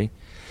other day.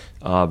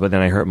 But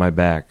then I hurt my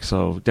back.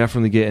 So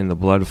definitely getting the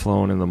blood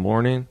flowing in the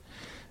morning.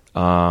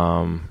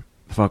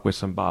 Fuck with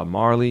some Bob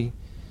Marley.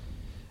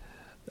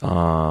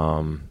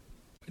 Definitely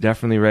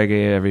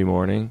reggae every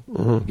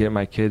morning. Get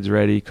my kids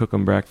ready, cook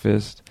them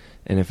breakfast.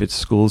 And if it's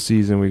school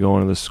season, we go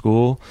into the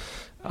school.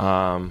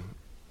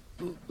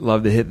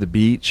 Love to hit the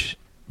beach,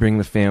 bring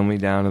the family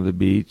down to the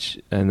beach,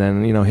 and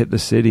then, hit the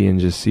city and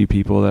just see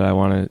people that I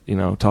want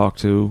to, talk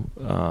to.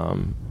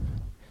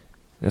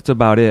 That's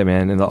about it,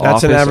 man. In the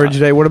office, an average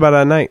day. What about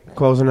at night,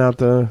 closing out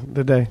the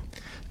day?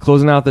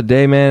 Closing out the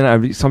day, man.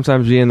 I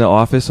sometimes be in the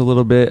office a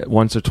little bit.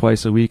 Once or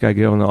twice a week, I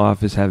go in the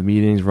office, have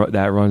meetings.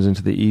 That runs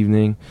into the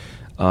evening.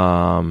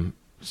 Go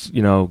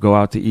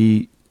out to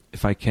eat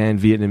if I can.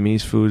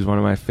 Vietnamese food is one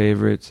of my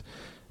favorites.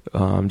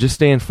 Just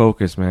staying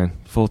focused, man.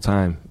 Full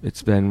time.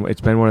 It's been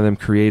one of them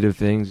creative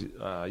things.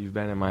 You've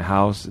been in my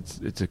house.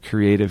 It's a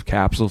creative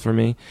capsule for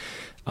me.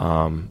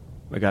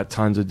 I got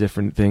tons of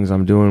different things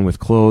I'm doing with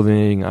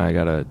clothing. I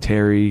got a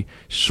Terry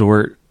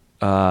short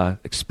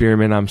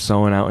experiment I'm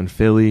sewing out in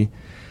Philly.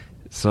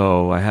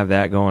 So I have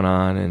that going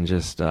on, and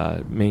just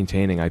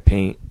maintaining. I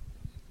paint.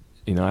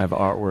 I have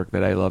artwork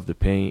that I love to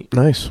paint.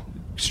 Nice.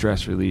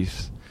 Stress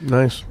release.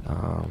 Nice.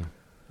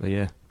 But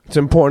yeah. It's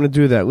important to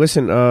do that.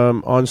 Listen,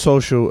 on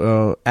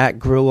social, at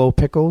Grillo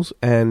Pickles,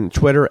 and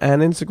Twitter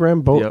and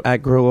Instagram, both at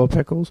Grillo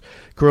Pickles.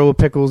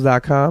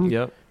 GrilloPickles.com.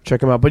 Yep.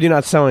 Check them out. But you're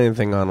not selling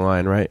anything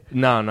online, right?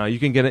 No. You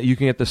can get it. You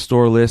can get the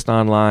store list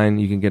online.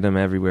 You can get them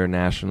everywhere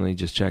nationally.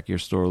 Just check your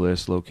store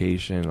list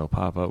location. It'll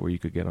pop up where you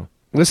could get them.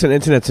 Listen,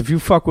 internets, if you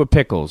fuck with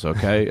pickles,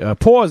 okay?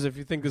 Pause if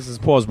you think this is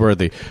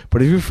pause-worthy.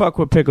 But if you fuck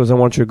with pickles, I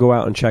want you to go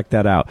out and check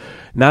that out.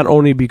 Not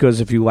only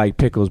because if you like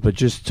pickles, but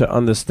just to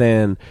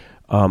understand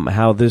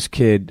how this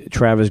kid,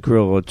 Travis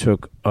Grillo,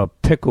 took a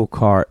pickle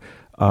cart,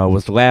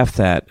 was laughed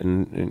at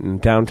in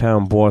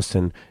downtown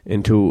Boston,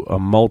 into a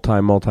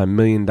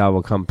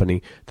multi-million-dollar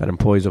company that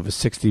employs over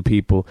 60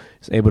 people,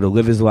 is able to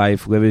live his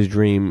life, live his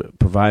dream,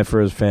 provide for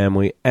his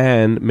family,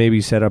 and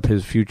maybe set up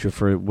his future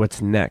for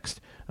what's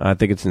next. I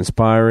think it's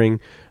inspiring.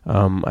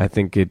 I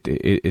think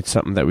it's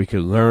something that we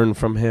could learn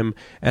from him.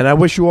 And I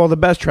wish you all the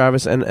best,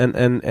 Travis. And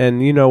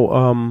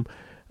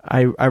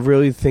I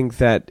really think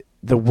that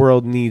the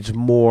world needs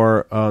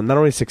more, not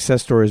only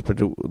success stories, but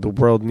the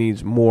world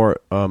needs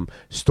more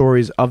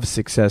stories of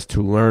success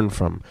to learn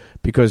from.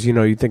 Because,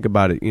 you think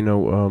about it,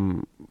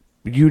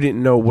 you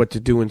didn't know what to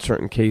do in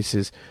certain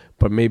cases,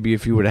 but maybe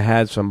if you would have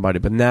had somebody.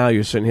 But now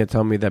you're sitting here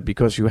telling me that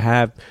because you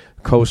have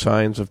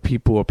cosigns of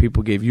people, or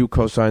people gave you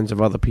cosigns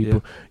of other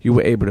people, you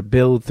were able to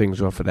build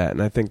things off of that.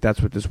 And I think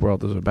that's what this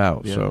world is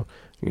about. Yeah. So,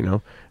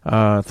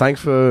 thanks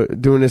for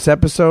doing this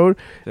episode.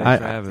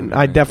 Thanks for having me.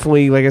 I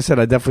definitely, like I said,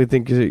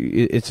 think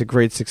it's a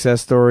great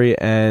success story.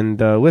 And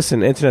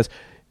listen, internet,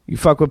 you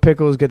fuck with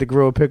pickles, get to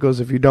grow pickles.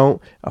 If you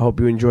don't, I hope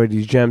you enjoyed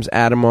these gems.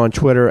 Add them on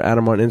Twitter, add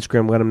them on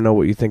Instagram. Let them know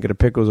what you think of the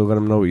pickles, or let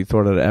them know what you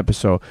thought of the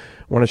episode.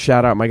 I want to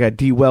shout out my guy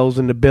D Wells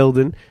in the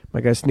building,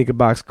 my guy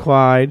Sneakerbox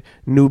Clyde,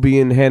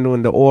 Nubian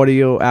handling the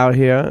audio out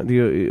here,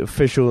 the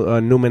official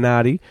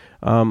Numinati.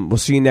 We'll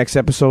see you next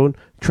episode.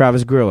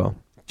 Travis Grillo.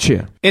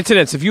 Cheer.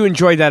 Internets, if you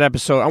enjoyed that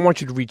episode, I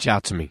want you to reach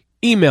out to me.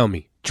 Email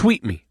me.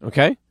 Tweet me,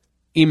 okay?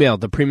 Email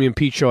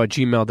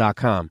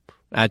thepremiumpeachshow@gmail.com.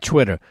 At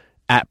Twitter,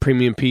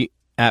 @PremiumPete.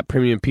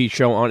 @PremiumPete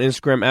Show. On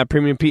Instagram,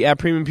 @PremiumPete.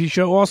 @PremiumPete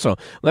Show also.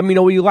 Let me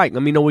know what you like.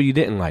 Let me know what you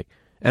didn't like.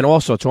 And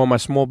also, to all my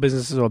small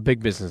businesses or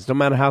big business, no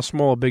matter how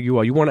small or big you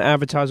are, you want to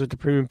advertise with The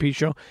Premium Pete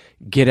Show?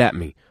 Get at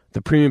me.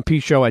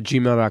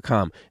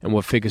 thepremiumpeatshow@gmail.com, and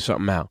we'll figure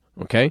something out,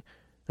 okay?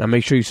 Now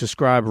make sure you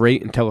subscribe,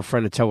 rate, and tell a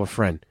friend to tell a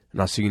friend.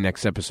 And I'll see you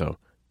next episode.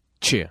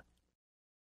 Cheer.